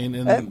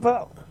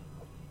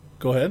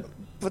 go ahead.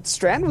 But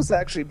Strand was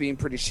actually being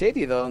pretty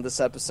shady though in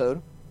this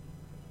episode.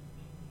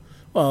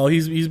 Well,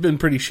 he's been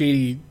pretty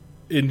shady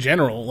in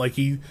general. Like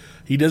he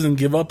doesn't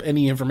give up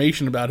any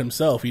information about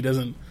himself. He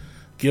doesn't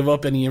give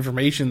up any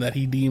information that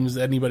he deems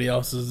anybody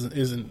else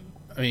doesn't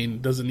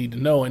need to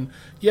know. And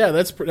yeah,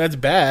 that's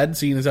bad,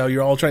 seeing as how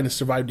you're all trying to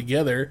survive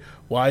together.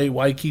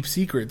 Why keep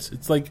secrets?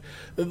 It's like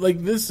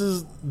this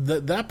is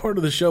that part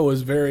of the show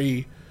is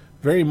very,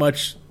 very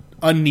much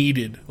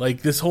unneeded.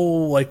 Like this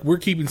whole we're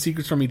keeping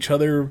secrets from each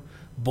other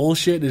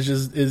bullshit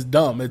is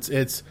dumb.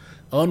 It's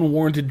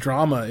unwarranted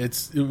drama.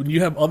 It's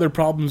you have other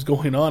problems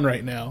going on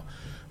right now,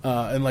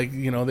 and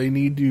they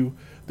need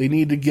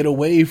to get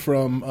away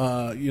from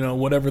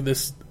whatever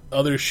this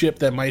other ship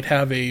that might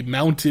have a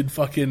mounted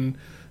fucking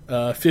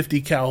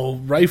 50 cal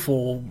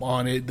rifle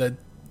on it that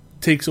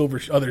takes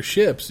over other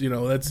ships.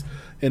 That's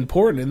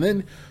important. And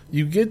then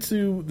you get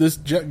to this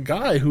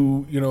guy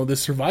who,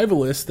 this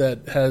survivalist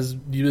that has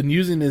been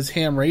using his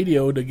ham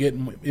radio to get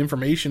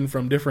information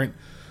from different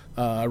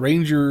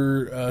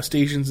ranger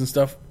stations and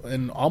stuff,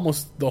 and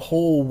almost the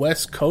whole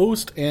West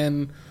Coast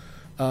and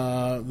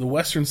the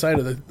western side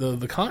of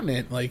the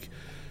continent. Like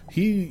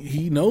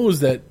he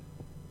knows that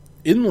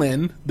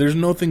inland there's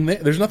nothing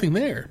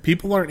there.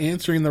 People aren't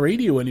answering the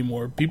radio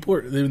anymore.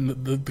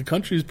 The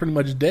country is pretty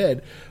much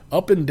dead.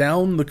 Up and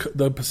down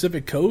the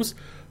Pacific coast,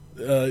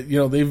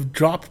 they've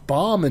dropped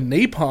bomb and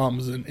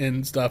napalms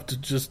and stuff to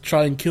just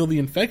try and kill the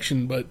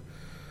infection, but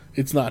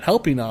it's not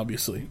helping,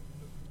 obviously.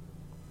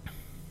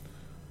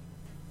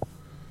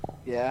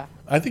 Yeah.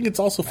 I think it's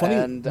also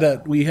funny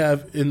that we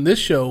have in this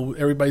show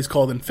everybody's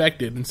called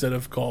infected instead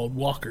of called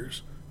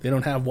walkers. They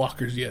don't have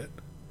walkers yet.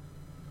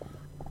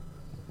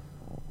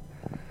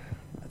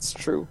 That's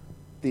true.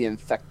 The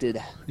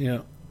infected.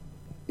 Yeah.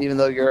 Even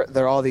though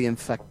they're all the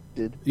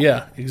infected.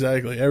 Yeah,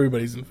 exactly.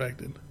 Everybody's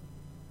infected.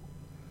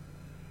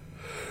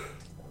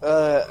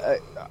 I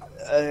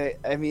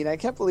mean, I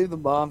can't believe the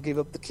mom gave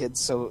up the kids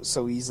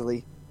so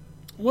easily.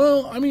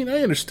 Well, I mean,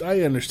 I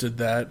understood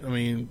that. I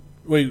mean,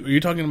 wait, are you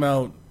talking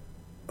about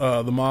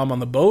the mom on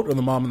the boat or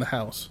the mom in the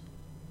house?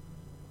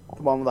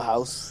 The mom in the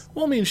house.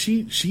 Well, I mean,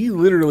 she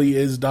literally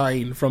is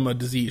dying from a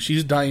disease.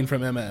 She's dying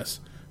from MS.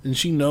 And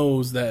she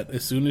knows that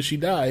as soon as she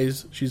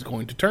dies, she's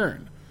going to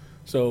turn.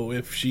 So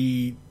if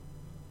she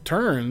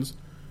turns,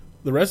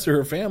 the rest of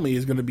her family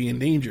is going to be in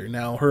danger.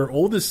 Now, her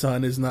oldest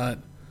son is not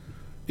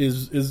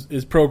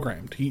is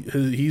programmed.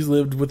 He's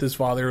lived with his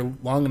father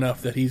long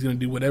enough that he's going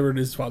to do whatever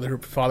his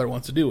father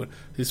wants to do.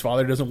 His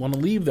father doesn't want to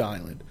leave the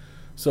island.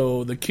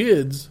 So the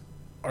kids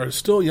are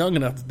still young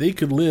enough that they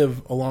could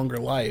live a longer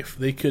life.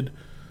 They could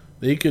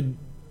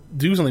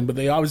do something, but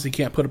they obviously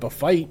can't put up a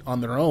fight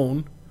on their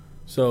own.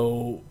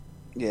 So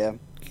yeah,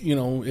 you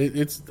know,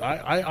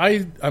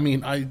 I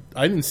mean, I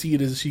didn't see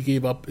it as she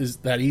gave up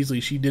that easily.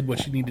 She did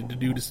what she needed to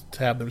do to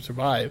have them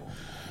survive.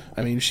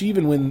 I mean, she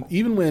even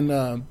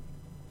when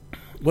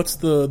what's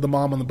the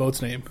mom on the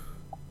boat's name?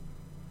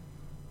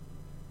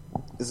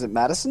 Is it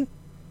Madison?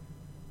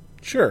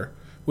 Sure.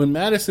 When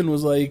Madison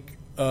was like,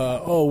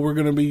 "Oh, we're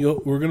gonna be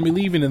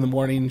leaving in the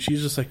morning,"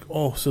 she's just like,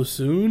 "Oh, so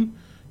soon?"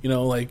 You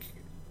know, like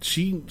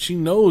she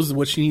knows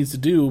what she needs to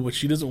do, but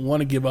she doesn't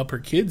want to give up her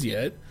kids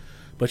yet.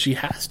 But she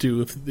has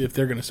to if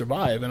they're going to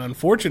survive. And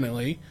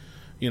unfortunately,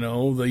 you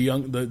know,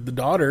 the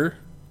daughter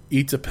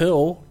eats a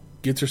pill,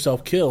 gets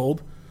herself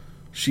killed.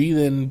 She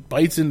then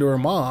bites into her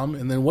mom,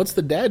 and then what's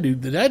the dad do?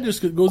 The dad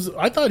just goes.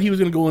 I thought he was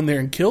going to go in there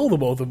and kill the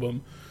both of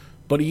them,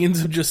 but he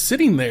ends up just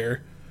sitting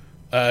there,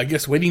 I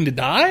guess, waiting to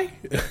die.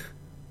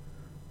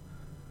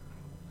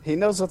 He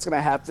knows what's going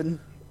to happen.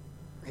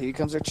 Here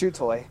comes her chew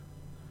toy.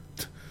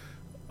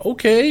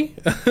 Okay,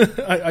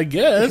 I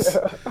guess.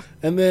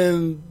 And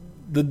then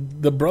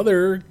the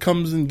brother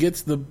comes and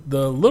gets the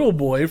little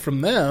boy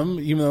from them,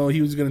 even though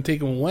he was going to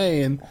take him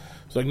away, and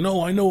it's like,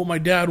 no, I know what my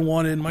dad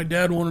wanted. My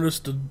dad wanted us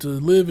to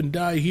live and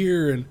die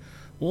here, and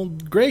well,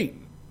 great.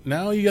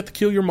 Now you got to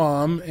kill your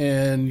mom,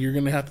 and you're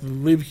going to have to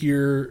live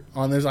here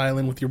on this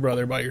island with your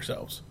brother by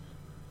yourselves.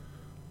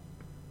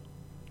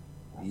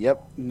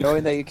 Yep,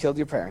 knowing that you killed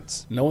your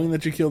parents. Knowing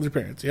that you killed your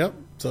parents, yep.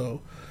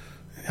 So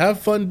have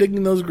fun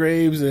digging those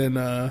graves and,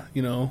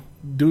 you know,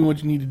 doing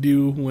what you need to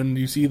do when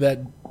you see that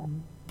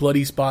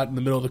bloody spot in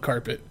the middle of the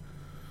carpet.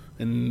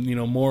 And, you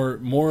know, more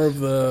of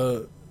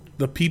the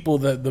people,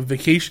 the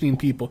vacationing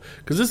people.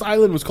 Because this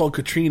island was called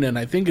Katrina, and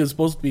I think it's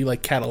supposed to be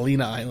like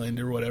Catalina Island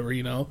or whatever,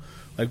 you know,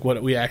 like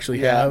what we actually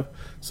have.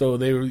 So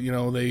they were, you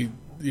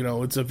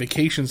know, it's a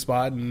vacation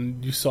spot,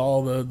 and you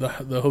saw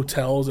the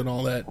hotels and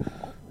all that.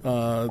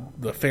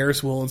 The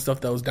Ferris wheel and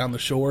stuff that was down the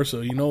shore, so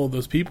you know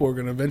those people are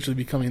going to eventually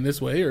be coming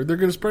this way, or they're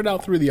going to spread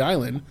out through the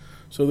island.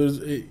 So there's,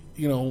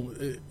 you know,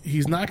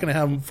 he's not going to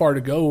have far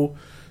to go.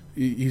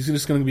 He's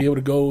just going to be able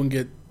to go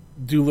and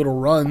do little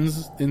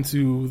runs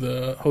into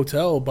the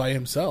hotel by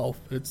himself.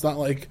 It's not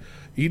like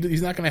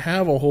he's not going to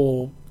have a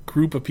whole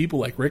group of people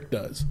like Rick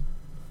does.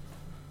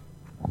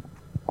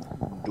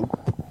 Nope.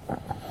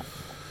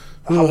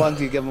 How long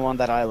do you give him on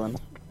that island?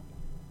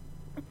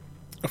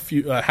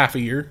 Half a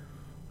year.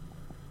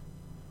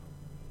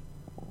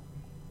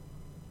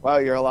 Wow,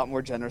 you're a lot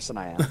more generous than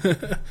I am.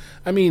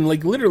 I mean,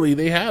 like, literally,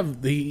 they have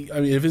I mean,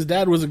 if his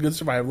dad was a good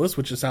survivalist,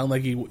 which it sounded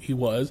like he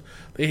was,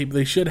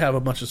 they should have a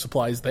bunch of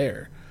supplies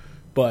there.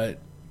 But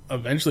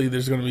eventually,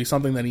 there's going to be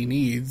something that he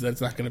needs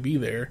that's not going to be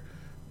there,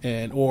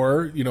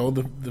 or you know,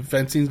 the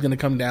fencing's going to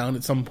come down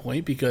at some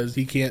point because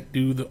he can't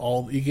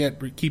he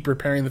can't keep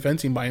repairing the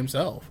fencing by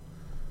himself.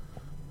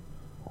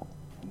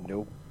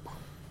 Nope.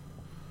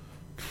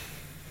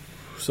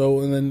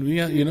 So, and then we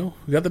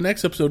got the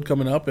next episode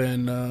coming up,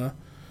 and.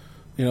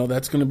 You know,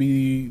 that's going to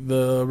be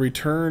the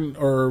return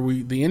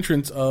the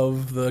entrance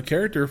of the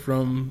character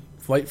from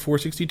Flight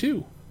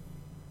 462.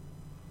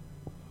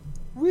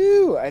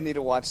 Woo! I need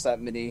to watch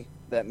that mini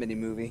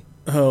movie.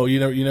 Oh, you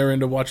never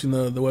end up watching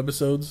the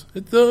webisodes?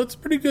 It's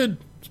pretty good.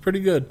 It's pretty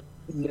good.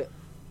 Yeah.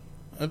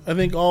 I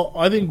think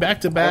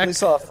back to back. I only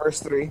saw the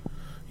first 3.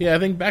 Yeah, I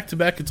think back to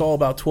back it's all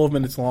about 12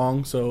 minutes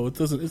long, so it's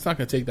not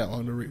going to take that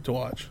long to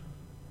watch.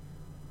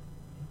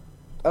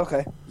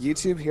 Okay,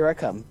 YouTube, here I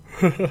come.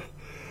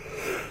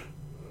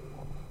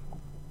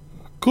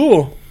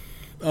 Cool.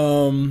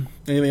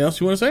 Anything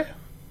else you want to say?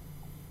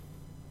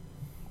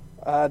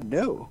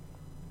 No.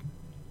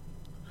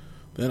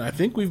 Then I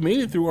think we've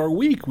made it through our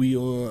week. We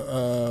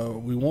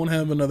won't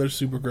have another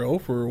Supergirl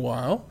for a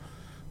while.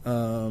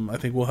 I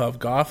think we'll have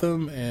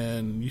Gotham,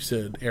 and you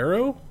said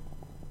Arrow?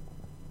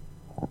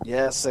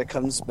 Yes, it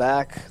comes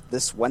back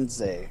this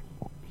Wednesday.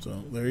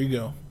 So there you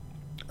go.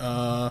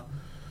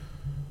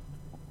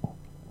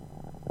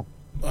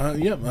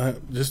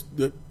 Just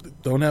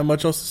don't have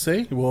much else to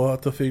say. We'll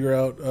have to figure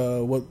out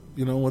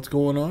what's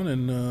going on,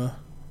 and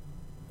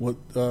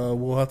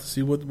we'll have to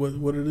see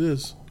what it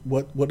is.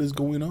 what is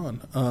going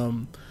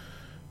on.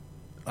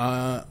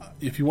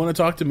 If you want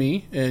to talk to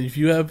me, and if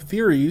you have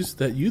theories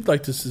that you'd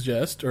like to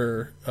suggest,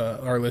 or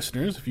our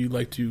listeners, if you'd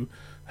like to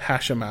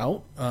hash them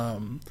out,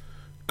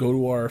 go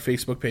to our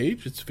Facebook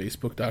page. It's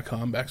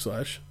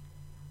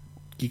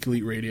facebook.com/Geek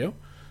Elite Radio.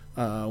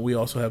 We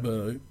also have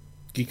a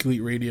Geek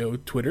Elite Radio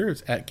Twitter.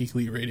 It's at Geek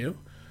Elite Radio.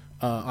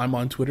 I'm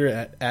on Twitter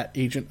at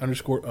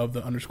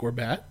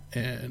agent_of_the_bat,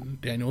 and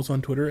Daniel's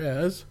on Twitter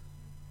as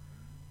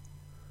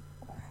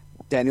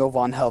Daniel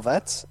Von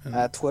Helvet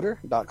at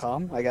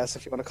twitter.com, I guess,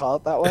 if you want to call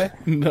it that way.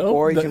 No,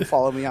 or you can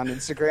follow me on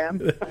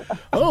Instagram.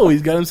 Oh,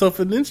 he's got himself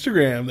an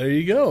Instagram. There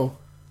you go.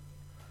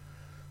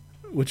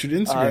 What's your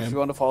Instagram? If you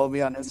want to follow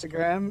me on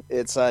Instagram,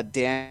 it's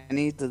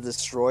Danny the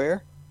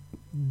Destroyer.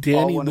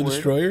 Danny the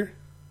Destroyer?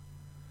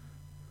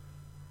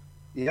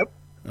 Yep.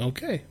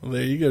 Okay. Well,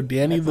 there you go.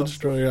 Danny the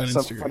Destroyer on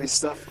some Instagram. Funny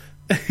stuff.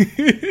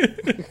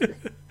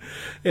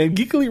 And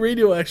Geek Elite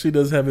Radio actually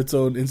does have its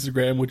own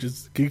Instagram, which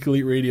is Geek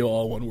Elite Radio,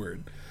 all one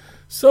word.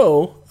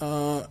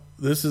 So,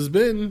 this has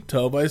been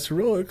Televised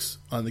Heroics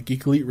on the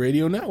Geek Elite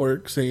Radio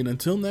Network, saying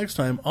until next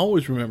time,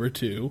 always remember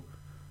to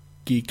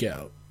geek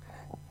out.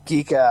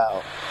 Geek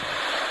out.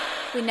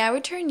 We now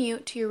return you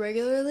to your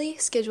regularly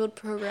scheduled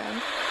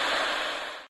program.